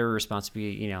think their response would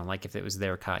be, like if it was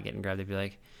their cot getting grabbed, they'd be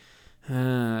like,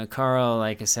 Carl,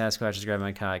 like a Sasquatch is grabbing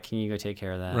my cot. Can you go take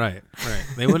care of that? Right.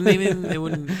 They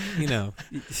wouldn't,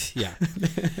 yeah.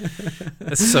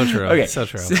 That's so true. Okay. So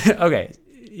true. Okay.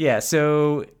 Yeah.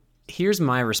 So here's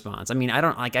my response. I mean,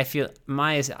 I feel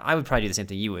I would probably do the same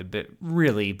thing you would, but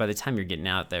really by the time you're getting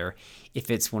out there,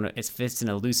 if it's an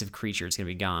elusive creature, it's going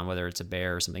to be gone, whether it's a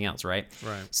bear or something else. Right.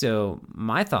 Right. So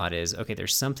my thought is, okay,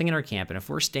 there's something in our camp. And if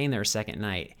we're staying there a second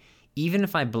night, even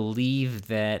if I believe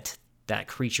that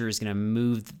creature is going to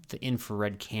move the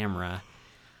infrared camera,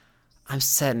 I'm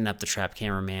setting up the trap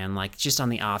camera, man. Like, just on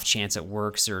the off chance it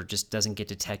works or just doesn't get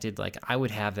detected, like, I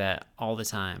would have that all the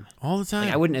time. All the time?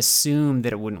 Like, I wouldn't assume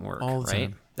that it wouldn't work, all the right?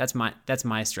 time. That's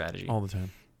my strategy. All the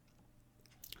time.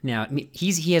 Now,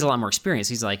 he has a lot more experience.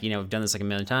 He's like, we've done this like a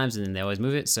million times, and then they always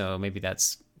move it, so maybe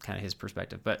that's kind of his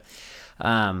perspective. But,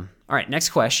 all right,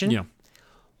 next question. Yeah.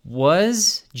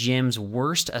 Was Jim's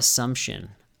worst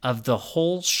assumption of the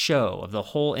whole show, of the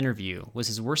whole interview, was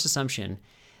his worst assumption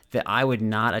that I would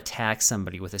not attack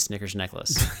somebody with a Snickers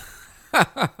necklace?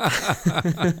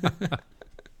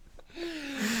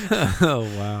 Oh,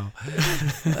 wow.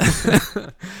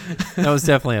 That was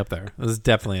definitely up there.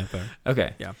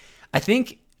 Okay. Yeah. I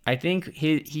think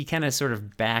he kind of sort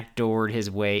of backdoored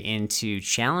his way into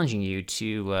challenging you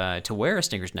to wear a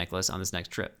Snickers necklace on this next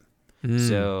trip.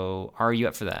 So are you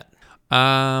up for that?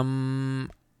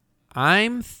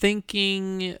 I'm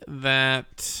thinking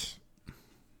that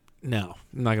no,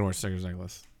 I'm not gonna wear a Snickers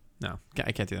necklace. No,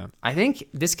 I can't do that. I think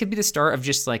this could be the start of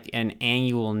just like an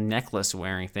annual necklace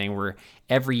wearing thing where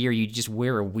every year you just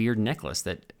wear a weird necklace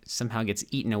that somehow gets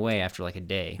eaten away after like a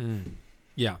day.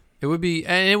 Yeah, it would be,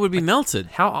 and it would be melted.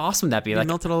 How awesome would that be? It'd like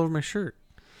melted all over my shirt.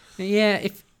 Yeah,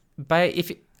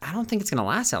 I don't think it's gonna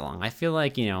last that long. I feel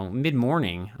like mid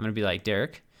morning I'm gonna be like,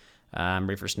 Derek, I'm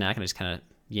ready for a snack, and I just kind of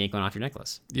yank one off your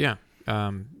necklace. Yeah,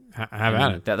 have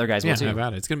at it. The other guys will too. Have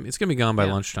at it. It's gonna be gone by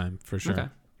lunchtime for sure. Okay.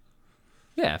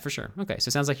 Yeah, for sure. Okay, so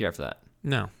it sounds like you're up for that.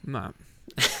 No, I'm not.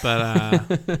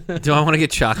 But do I want to get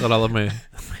chocolate all over my?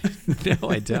 No,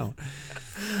 I don't.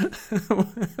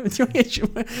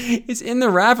 It's in the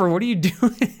wrapper. What are you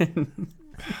doing?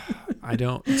 I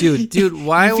don't, dude.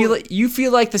 Why you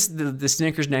feel like the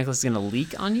Snickers necklace is gonna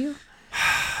leak on you?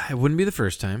 It wouldn't be the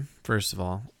first time. First of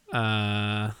all,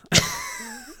 what?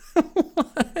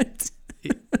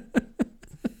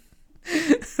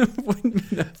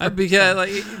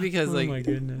 because oh my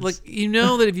goodness. like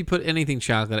that if you put anything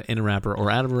chocolate in a wrapper or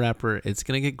out of a wrapper, it's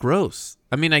gonna get gross.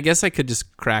 I mean, I guess I could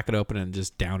just crack it open and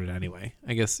just down it anyway.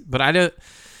 I guess, but I don't.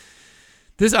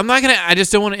 I'm not gonna. I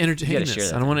just don't want to entertain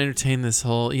this. I don't want to entertain this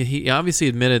whole. He obviously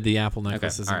admitted the Apple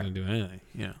necklace isn't gonna do anything.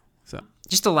 So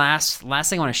just the last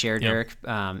thing I want to share, Derek,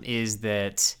 is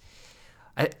that.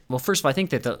 First of all, I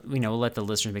think that we'll let the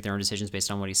listeners make their own decisions based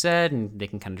on what he said, and they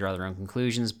can kind of draw their own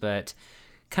conclusions. But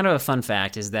kind of a fun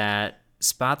fact is that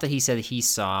spot that he said that he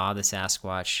saw the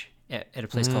Sasquatch at a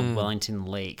place called Wellington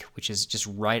Lake, which is just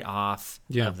right off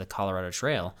of the Colorado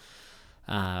Trail.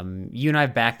 You and I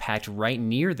have backpacked right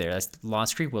near there. That's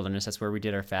Lost Creek Wilderness. That's where we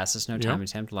did our fastest no time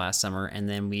attempt last summer. And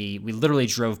then we literally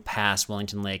drove past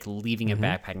Wellington Lake, leaving a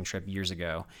backpacking trip years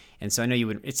ago. And so I know you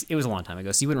would. It was a long time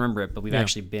ago, so you wouldn't remember it. But we've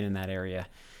actually been in that area.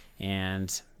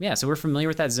 And yeah, so we're familiar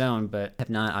with that zone, but have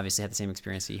not obviously had the same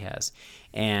experience he has.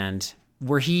 And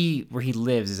where he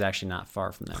lives is actually not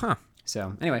far from there. Huh.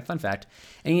 So anyway, fun fact.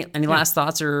 Any last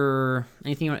thoughts or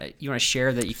anything you want to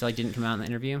share that you feel like didn't come out in the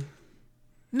interview?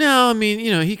 No, I mean,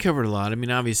 he covered a lot. I mean,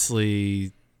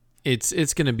 obviously, it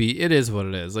is what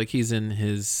it is. Like he's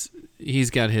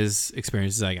got his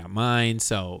experiences, I got mine.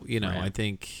 So, right. I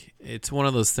think it's one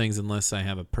of those things, unless I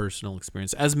have a personal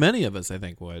experience, as many of us I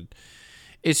think would.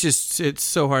 It's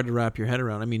so hard to wrap your head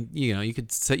around. I mean, you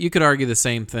could argue the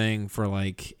same thing for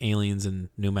like aliens in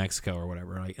New Mexico or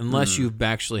whatever. Like, unless you've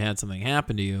actually had something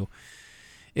happen to you,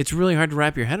 it's really hard to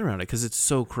wrap your head around it because it's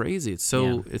so crazy. It's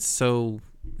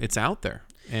out there.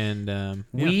 And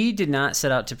we did not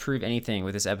set out to prove anything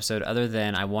with this episode other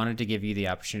than I wanted to give you the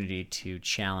opportunity to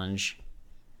challenge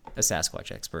a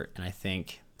Sasquatch expert, and I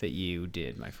think that you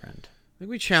did, my friend. I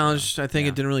think we challenged. I think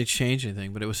it didn't really change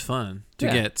anything, but it was fun to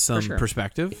get some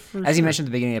perspective. As you mentioned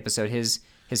at the beginning of the episode, his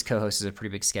co-host is a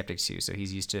pretty big skeptic too, so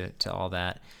he's used to all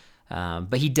that.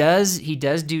 But he does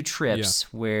do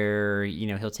trips where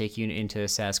he'll take you into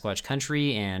Sasquatch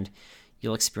country and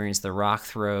you'll experience the rock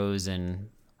throws and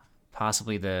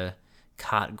possibly the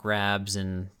cot grabs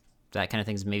and that kind of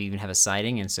things. Maybe even have a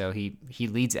sighting, and so he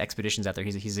leads expeditions out there.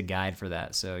 He's a guide for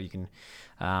that, so you can.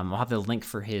 I'll have the link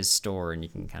for his store, and you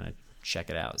can kind of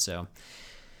check it out. So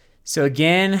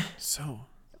again,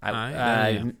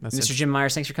 Mr. Jim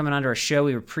Myers, thanks for coming on to our show.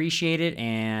 We appreciate it,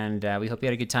 and we hope you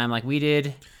had a good time like we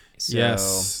did. So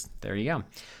yes, there you go.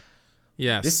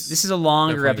 Yes, this is a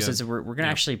longer episode, so we're gonna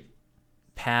actually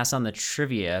pass on the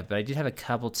trivia, but I did have a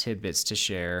couple tidbits to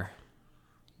share.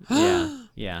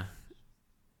 Yeah.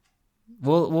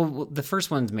 Well, the first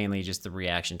one's mainly just the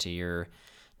reaction to your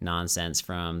nonsense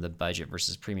from the budget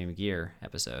versus premium gear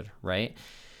episode, right?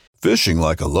 Fishing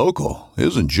like a local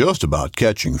isn't just about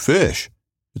catching fish.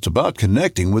 It's about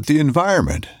connecting with the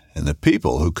environment and the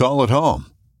people who call it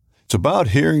home. It's about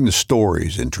hearing the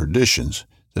stories and traditions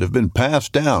that have been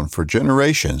passed down for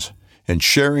generations and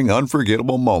sharing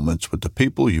unforgettable moments with the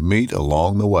people you meet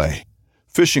along the way.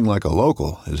 Fishing like a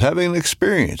local is having an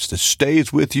experience that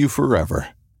stays with you forever.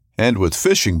 And with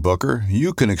Fishing Booker,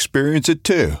 you can experience it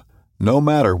too, no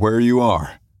matter where you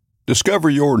are. Discover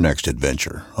your next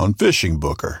adventure on Fishing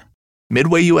Booker.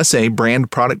 Midway USA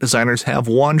brand product designers have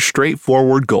one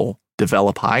straightforward goal: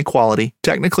 develop high-quality,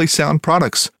 technically sound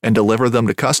products and deliver them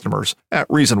to customers at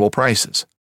reasonable prices.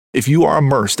 If you are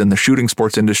immersed in the shooting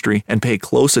sports industry and pay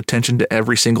close attention to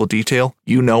every single detail,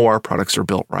 you know our products are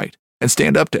built right and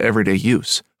stand up to everyday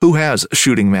use. Who has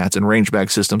shooting mats and range bag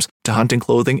systems to hunting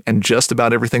clothing and just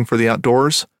about everything for the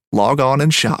outdoors? Log on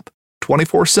and shop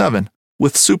 24/7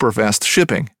 with super fast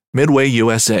shipping.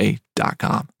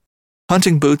 MidwayUSA.com.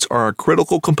 Hunting boots are a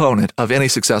critical component of any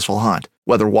successful hunt.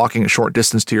 Whether walking a short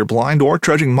distance to your blind or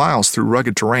trudging miles through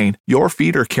rugged terrain, your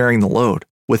feet are carrying the load.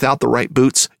 Without the right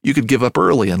boots, you could give up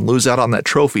early and lose out on that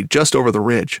trophy just over the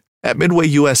ridge. At Midway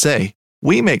USA,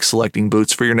 we make selecting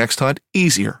boots for your next hunt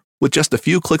easier. With just a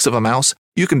few clicks of a mouse,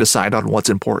 you can decide on what's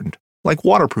important, like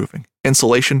waterproofing,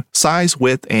 insulation, size,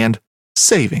 width, and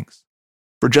savings.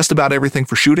 For just about everything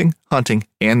for shooting, hunting,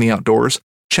 and the outdoors,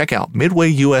 check out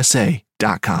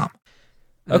MidwayUSA.com.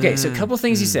 Okay, so a couple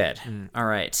things you said. All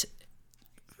right.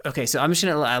 Okay, so I'm just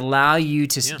going to allow you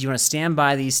to... Do you want to stand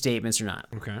by these statements or not?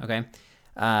 Okay.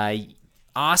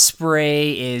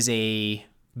 Osprey is a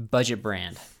budget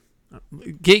brand.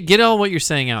 Get all what you're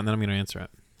saying out, and then I'm going to answer it.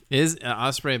 Is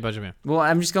Osprey a budget brand? Well,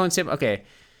 I'm just going to say, okay.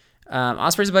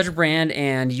 Osprey's a budget brand,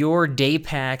 and your day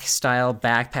pack style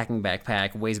backpacking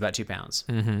backpack weighs about 2 pounds.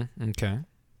 Mm-hmm. Okay.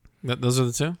 Those are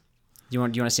the two? Do you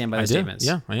want to stand by those statements?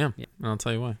 Yeah, I am. Yeah. I'll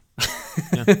tell you why.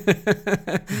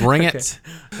 Bring it.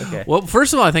 Okay. Well,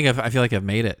 first of all, I feel like I've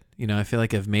made it. I feel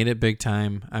like I've made it big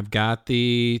time. I've got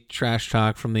the trash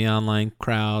talk from the online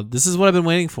crowd. This is what I've been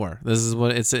waiting for. This is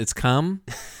what it's come,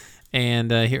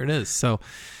 and here it is. So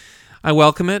I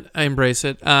welcome it. I embrace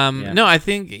it. No, I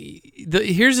think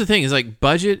here's the thing: is like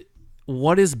budget.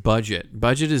 What is budget?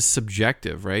 Budget is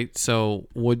subjective, right? So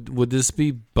would this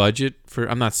be budget for?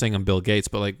 I'm not saying I'm Bill Gates,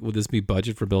 but like, would this be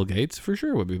budget for Bill Gates? For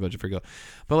sure, it would be budget for Bill.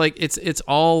 But like, it's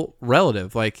all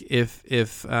relative. Like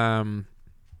if I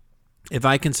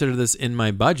consider this in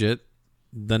my budget,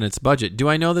 then it's budget. Do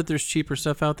I know that there's cheaper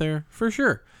stuff out there? For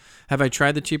sure. Have I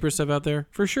tried the cheaper stuff out there?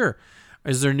 For sure.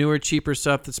 Is there newer, cheaper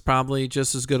stuff that's probably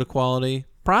just as good a quality?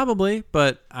 Probably,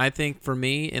 but I think for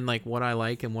me and like what I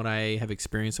like and what I have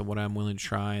experienced and what I'm willing to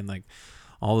try and like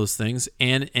all those things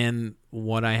and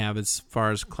what I have as far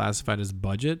as classified as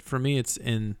budget, for me it's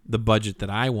in the budget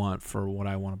that I want for what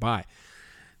I want to buy.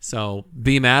 So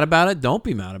be mad about it, don't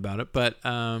be mad about it, but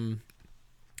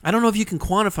I don't know if you can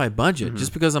quantify budget.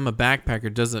 Just because I'm a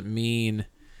backpacker doesn't mean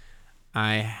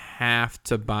I have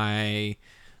to buy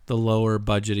the lower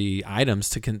budgety items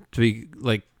to be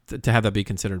like to have that be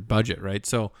considered budget, right?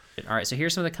 So, all right. So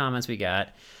here's some of the comments we got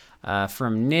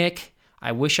from Nick.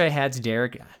 I wish I had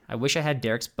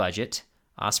Derek's budget.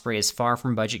 Osprey is far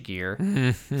from budget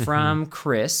gear. From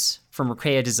Chris from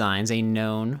Ricrea Designs, a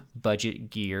known budget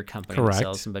gear company that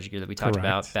sells some budget gear that we talked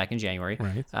about back in January.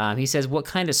 Right. He says, what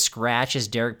kind of scratch is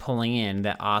Derek pulling in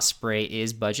that Osprey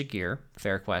is budget gear?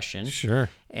 Fair question. Sure.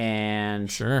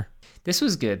 And Sure. This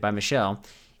was good by Michelle.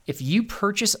 If you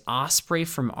purchase Osprey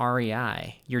from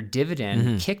REI, your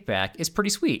dividend kickback is pretty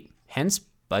sweet. Hence,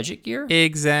 budget gear?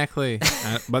 Exactly.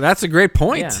 But that's a great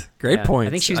point. Yeah, Great point.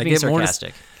 I think she was being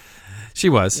sarcastic. She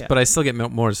was, but I still get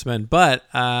more to spend. But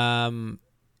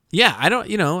yeah, I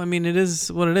don't. I mean, it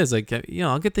is what it is. Like,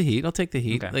 I'll get the heat. I'll take the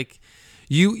heat. Okay. Like,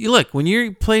 you look when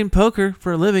you're playing poker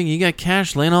for a living, you got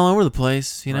cash laying all over the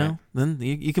place. You know, Right. then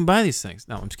you can buy these things.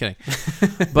 No, I'm just kidding.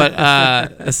 But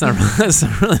that's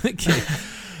not really the case.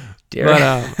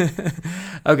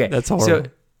 But Okay, that's horrible. So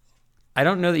I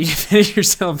don't know that you finished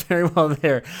yourself very well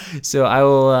there. So I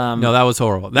will. No, that was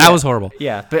horrible. That was horrible.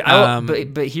 Yeah, but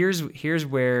but here's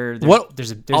where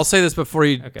there's I'll say this before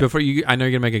you I know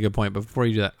you're gonna make a good point, but before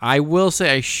you do that, I will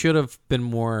say I should have been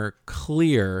more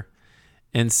clear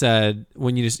and said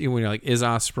when you're like, is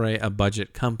Osprey a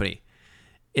budget company?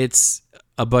 It's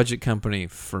a budget company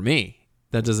for me.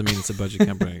 That doesn't mean it's a budget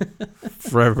company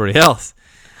for everybody else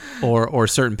or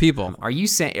certain people. Are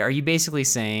you basically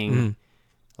saying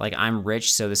like I'm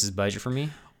rich, so this is budget for me?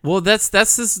 Well,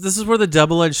 this is where the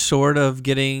double-edged sword of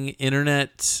getting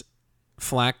internet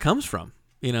flack comes from.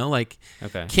 Like,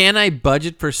 Okay. Can I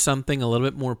budget for something a little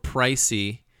bit more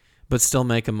pricey, but still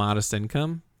make a modest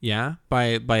income? Yeah,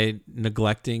 by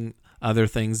neglecting other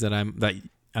things that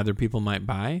other people might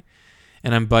buy,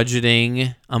 and I'm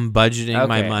budgeting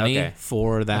my money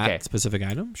for that specific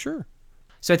item. Sure.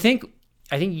 So I think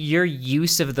your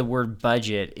use of the word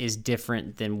budget is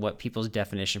different than what people's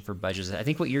definition for budget is. I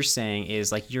think what you're saying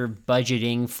is like you're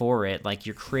budgeting for it, like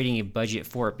you're creating a budget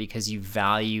for it because you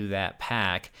value that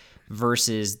pack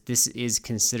versus this is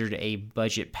considered a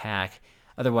budget pack,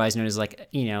 otherwise known as like,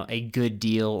 a good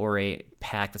deal or a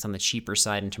pack that's on the cheaper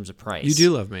side in terms of price. You do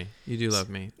love me.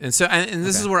 And so, and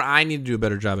this is where I need to do a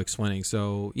better job explaining.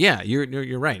 So yeah,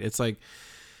 you're right. It's like,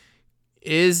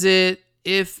 is it,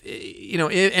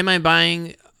 am I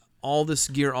buying all this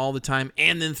gear all the time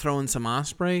and then throwing some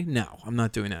Osprey? No, I'm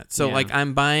not doing that. So like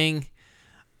I'm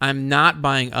not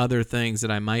buying other things that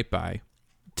I might buy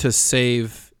to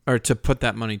save or to put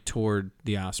that money toward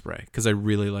the Osprey because I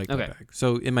really like that bag.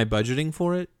 So am I budgeting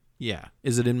for it? Yeah.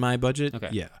 Is it in my budget? Okay.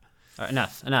 Yeah. All right,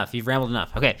 enough. You've rambled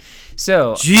enough. Okay.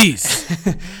 So.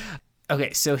 Jeez.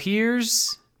 Okay. So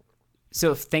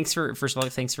thanks for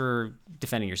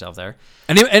defending yourself there.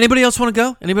 Anybody else want to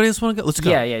go? Let's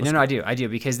go. Yeah. No, I do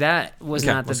because that was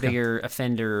not the bigger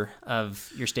offender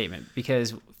of your statement.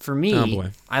 Because for me,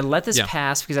 I let this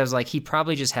pass because I was like, he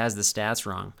probably just has the stats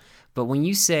wrong. But when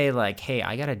you say like, hey,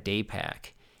 I got a day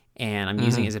pack and I'm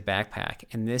using it as a backpack,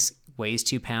 and this weighs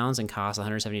 2 pounds and costs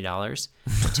 $170,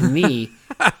 to me,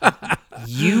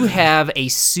 you have a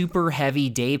super heavy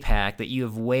day pack that you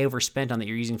have way overspent on that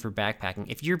you're using for backpacking.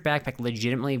 If your backpack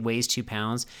legitimately weighs 2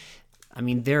 pounds, I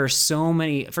mean, there are so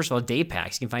many, first of all, day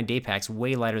packs. You can find day packs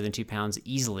way lighter than 2 pounds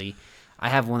easily. I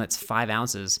have one that's 5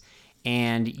 ounces,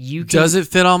 and you can... Does it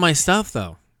fit all my stuff,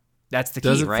 though? That's the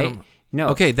key, right? No.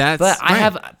 Okay, that's... But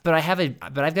I've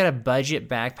got a budget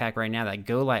backpack right now, that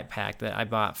Go Light pack that I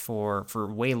bought for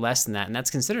way less than that, and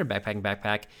that's considered a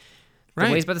backpack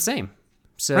that weighs about the same.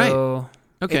 So...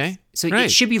 Okay.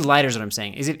 It should be lighter is what I'm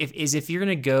saying. If you're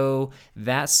going to go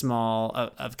that small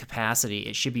of capacity,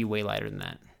 it should be way lighter than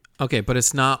that. Okay, but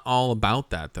it's not all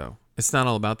about that, though. It's not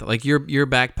all about that. Like, your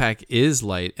backpack is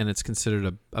light, and it's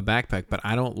considered a backpack, but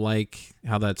I don't like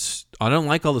how I don't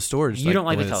like all the storage. You don't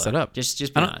like the way color. It's set up. Just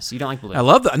be honest. You don't like blue. I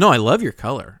love your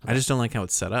color. Okay. I just don't like how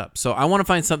it's set up. So I want to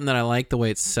find something that I like the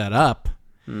way it's set up.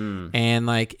 And,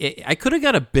 like, I could have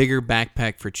got a bigger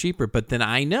backpack for cheaper, but then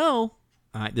I know...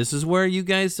 this is where you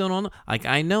guys don't all know. Like,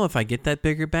 I know if I get that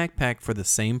bigger backpack for the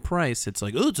same price, it's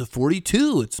like, oh, it's a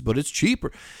 42. But it's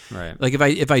cheaper. Right. Like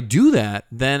if I do that,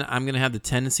 then I'm gonna have the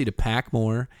tendency to pack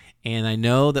more, and I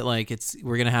know that like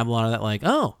we're gonna have a lot of that. Like,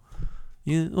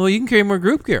 you can carry more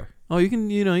group gear. Oh, you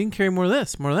can carry more of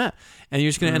this, more of that, and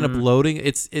you're just gonna end up loading.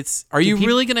 Are you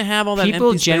really gonna have all that?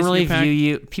 People generally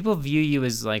view you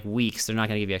as like weak, so they're not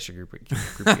gonna give you extra group gear.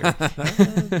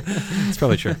 It's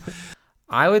probably true.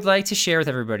 I would like to share with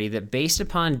everybody that based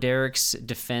upon Derek's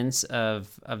defense of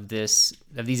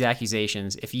these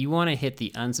accusations, if you want to hit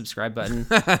the unsubscribe button,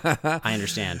 I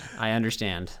understand.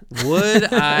 Would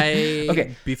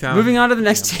I be found? Moving on to the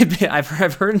next tidbit. I've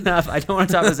heard enough. I don't want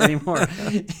to talk about this anymore.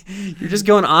 You're just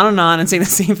going on and saying the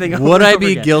same thing over Would and I over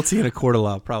be again. guilty in a court of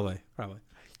law? Probably.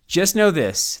 Just know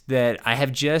this, that I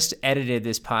have just edited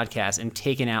this podcast and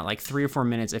taken out like 3 or 4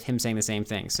 minutes of him saying the same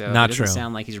thing. So Not it doesn't true.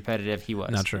 sound like he's repetitive. He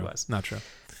was. Not true. He was. Not true.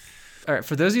 All right,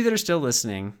 for those of you that are still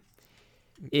listening,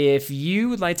 if you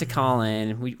would like to call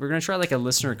in, we're going to try like a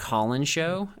listener call-in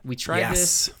show. We tried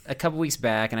this a couple weeks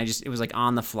back, and it was like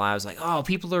on the fly. I was like, oh,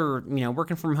 people are,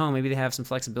 working from home. Maybe they have some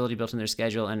flexibility built in their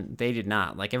schedule, and they did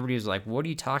not. Like, everybody was like, what are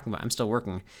you talking about? I'm still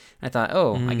working. And I thought,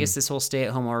 I guess this whole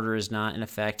stay-at-home order is not in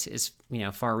effect as,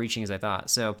 far-reaching as I thought.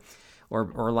 So, or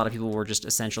a lot of people were just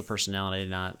essential personnel, and I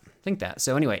did not think that.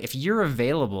 So anyway, if you're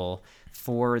available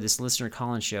for this listener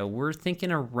call-in show, we're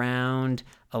thinking around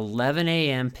 11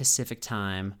 a.m. Pacific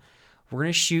time. We're going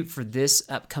to shoot for this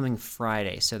upcoming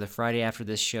Friday, so the Friday after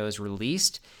this show is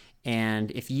released.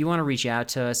 And if you want to reach out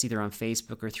to us either on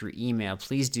Facebook or through email,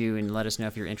 please do, and let us know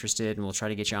if you're interested, and we'll try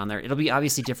to get you on there. It'll be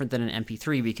obviously different than an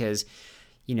MP3 because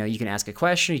you can ask a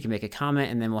question, you can make a comment,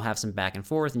 and then we'll have some back and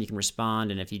forth, and you can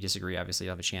respond. And if you disagree, obviously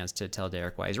you'll have a chance to tell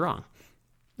Derek why he's wrong.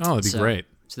 Oh, that'd be great.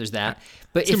 So there's that.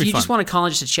 But if you just want to call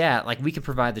in just to chat, like we could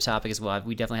provide the topic as well.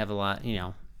 We definitely have a lot,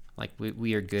 like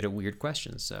we are good at weird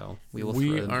questions, so we will.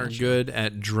 We are good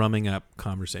at drumming up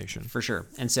conversation for sure.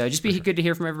 And so just be good to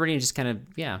hear from everybody and just kind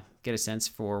of get a sense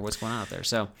for what's going on out there.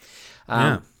 So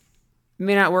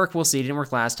may not work. We'll see. It didn't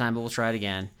work last time, but we'll try it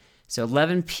again. So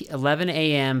 11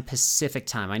 a.m. Pacific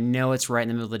time. I know it's right in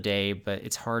the middle of the day, but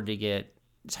it's hard to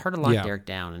lock Derek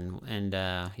down and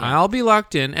I'll be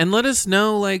locked in, and let us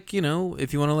know, if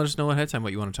you want to let us know ahead of time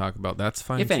what you want to talk about, that's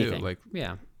fine if anything.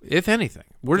 too. If anything,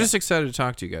 we're just excited to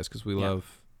talk to you guys because we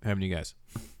love having you guys.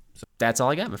 So that's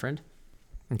all I got, my friend.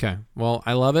 Okay, well,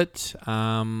 I love it.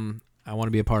 I want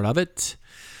to be a part of it.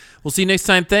 We'll see you next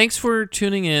time. Thanks for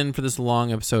tuning in for this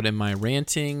long episode and my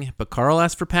ranting. But Carl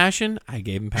asked for passion. I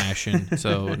gave him passion.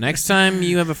 So next time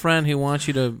you have a friend who wants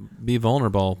you to be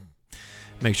vulnerable,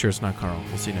 make sure it's not Carl.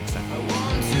 We'll see you next time.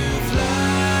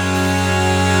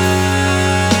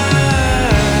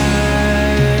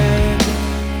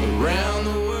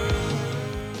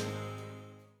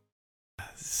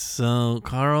 So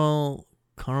Carl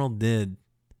did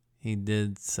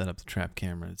set up the trap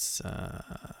cameras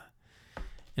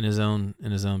in his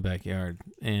own backyard,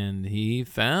 and he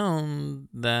found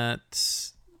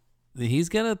that he's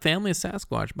got a family of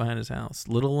Sasquatch behind his house.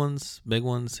 Little ones, big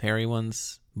ones, hairy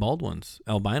ones, bald ones,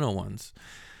 albino ones.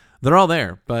 They're all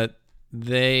there, but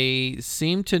they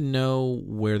seem to know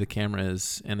where the camera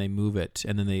is, and they move it,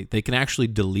 and then they can actually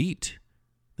delete.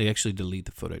 They actually delete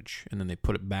the footage, and then they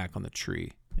put it back on the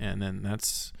tree, and then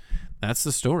that's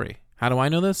the story. How do I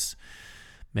know this?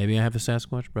 Maybe I have a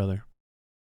Sasquatch brother.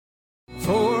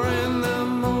 4 a.m.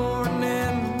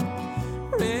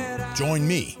 Join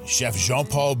me, Chef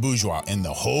Jean-Paul Bourgeois, and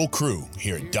the whole crew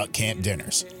here at Duck Camp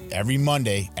Dinners every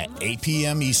Monday at 8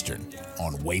 p.m. Eastern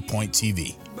on Waypoint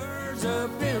TV. Birds up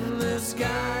in the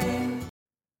sky.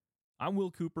 I'm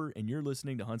Will Cooper, and you're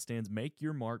listening to HuntStand's Make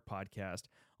Your Mark podcast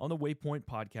on the Waypoint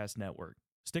Podcast Network.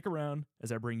 Stick around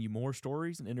as I bring you more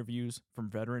stories and interviews from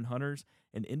veteran hunters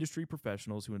and industry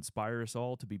professionals who inspire us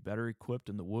all to be better equipped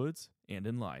in the woods and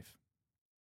in life.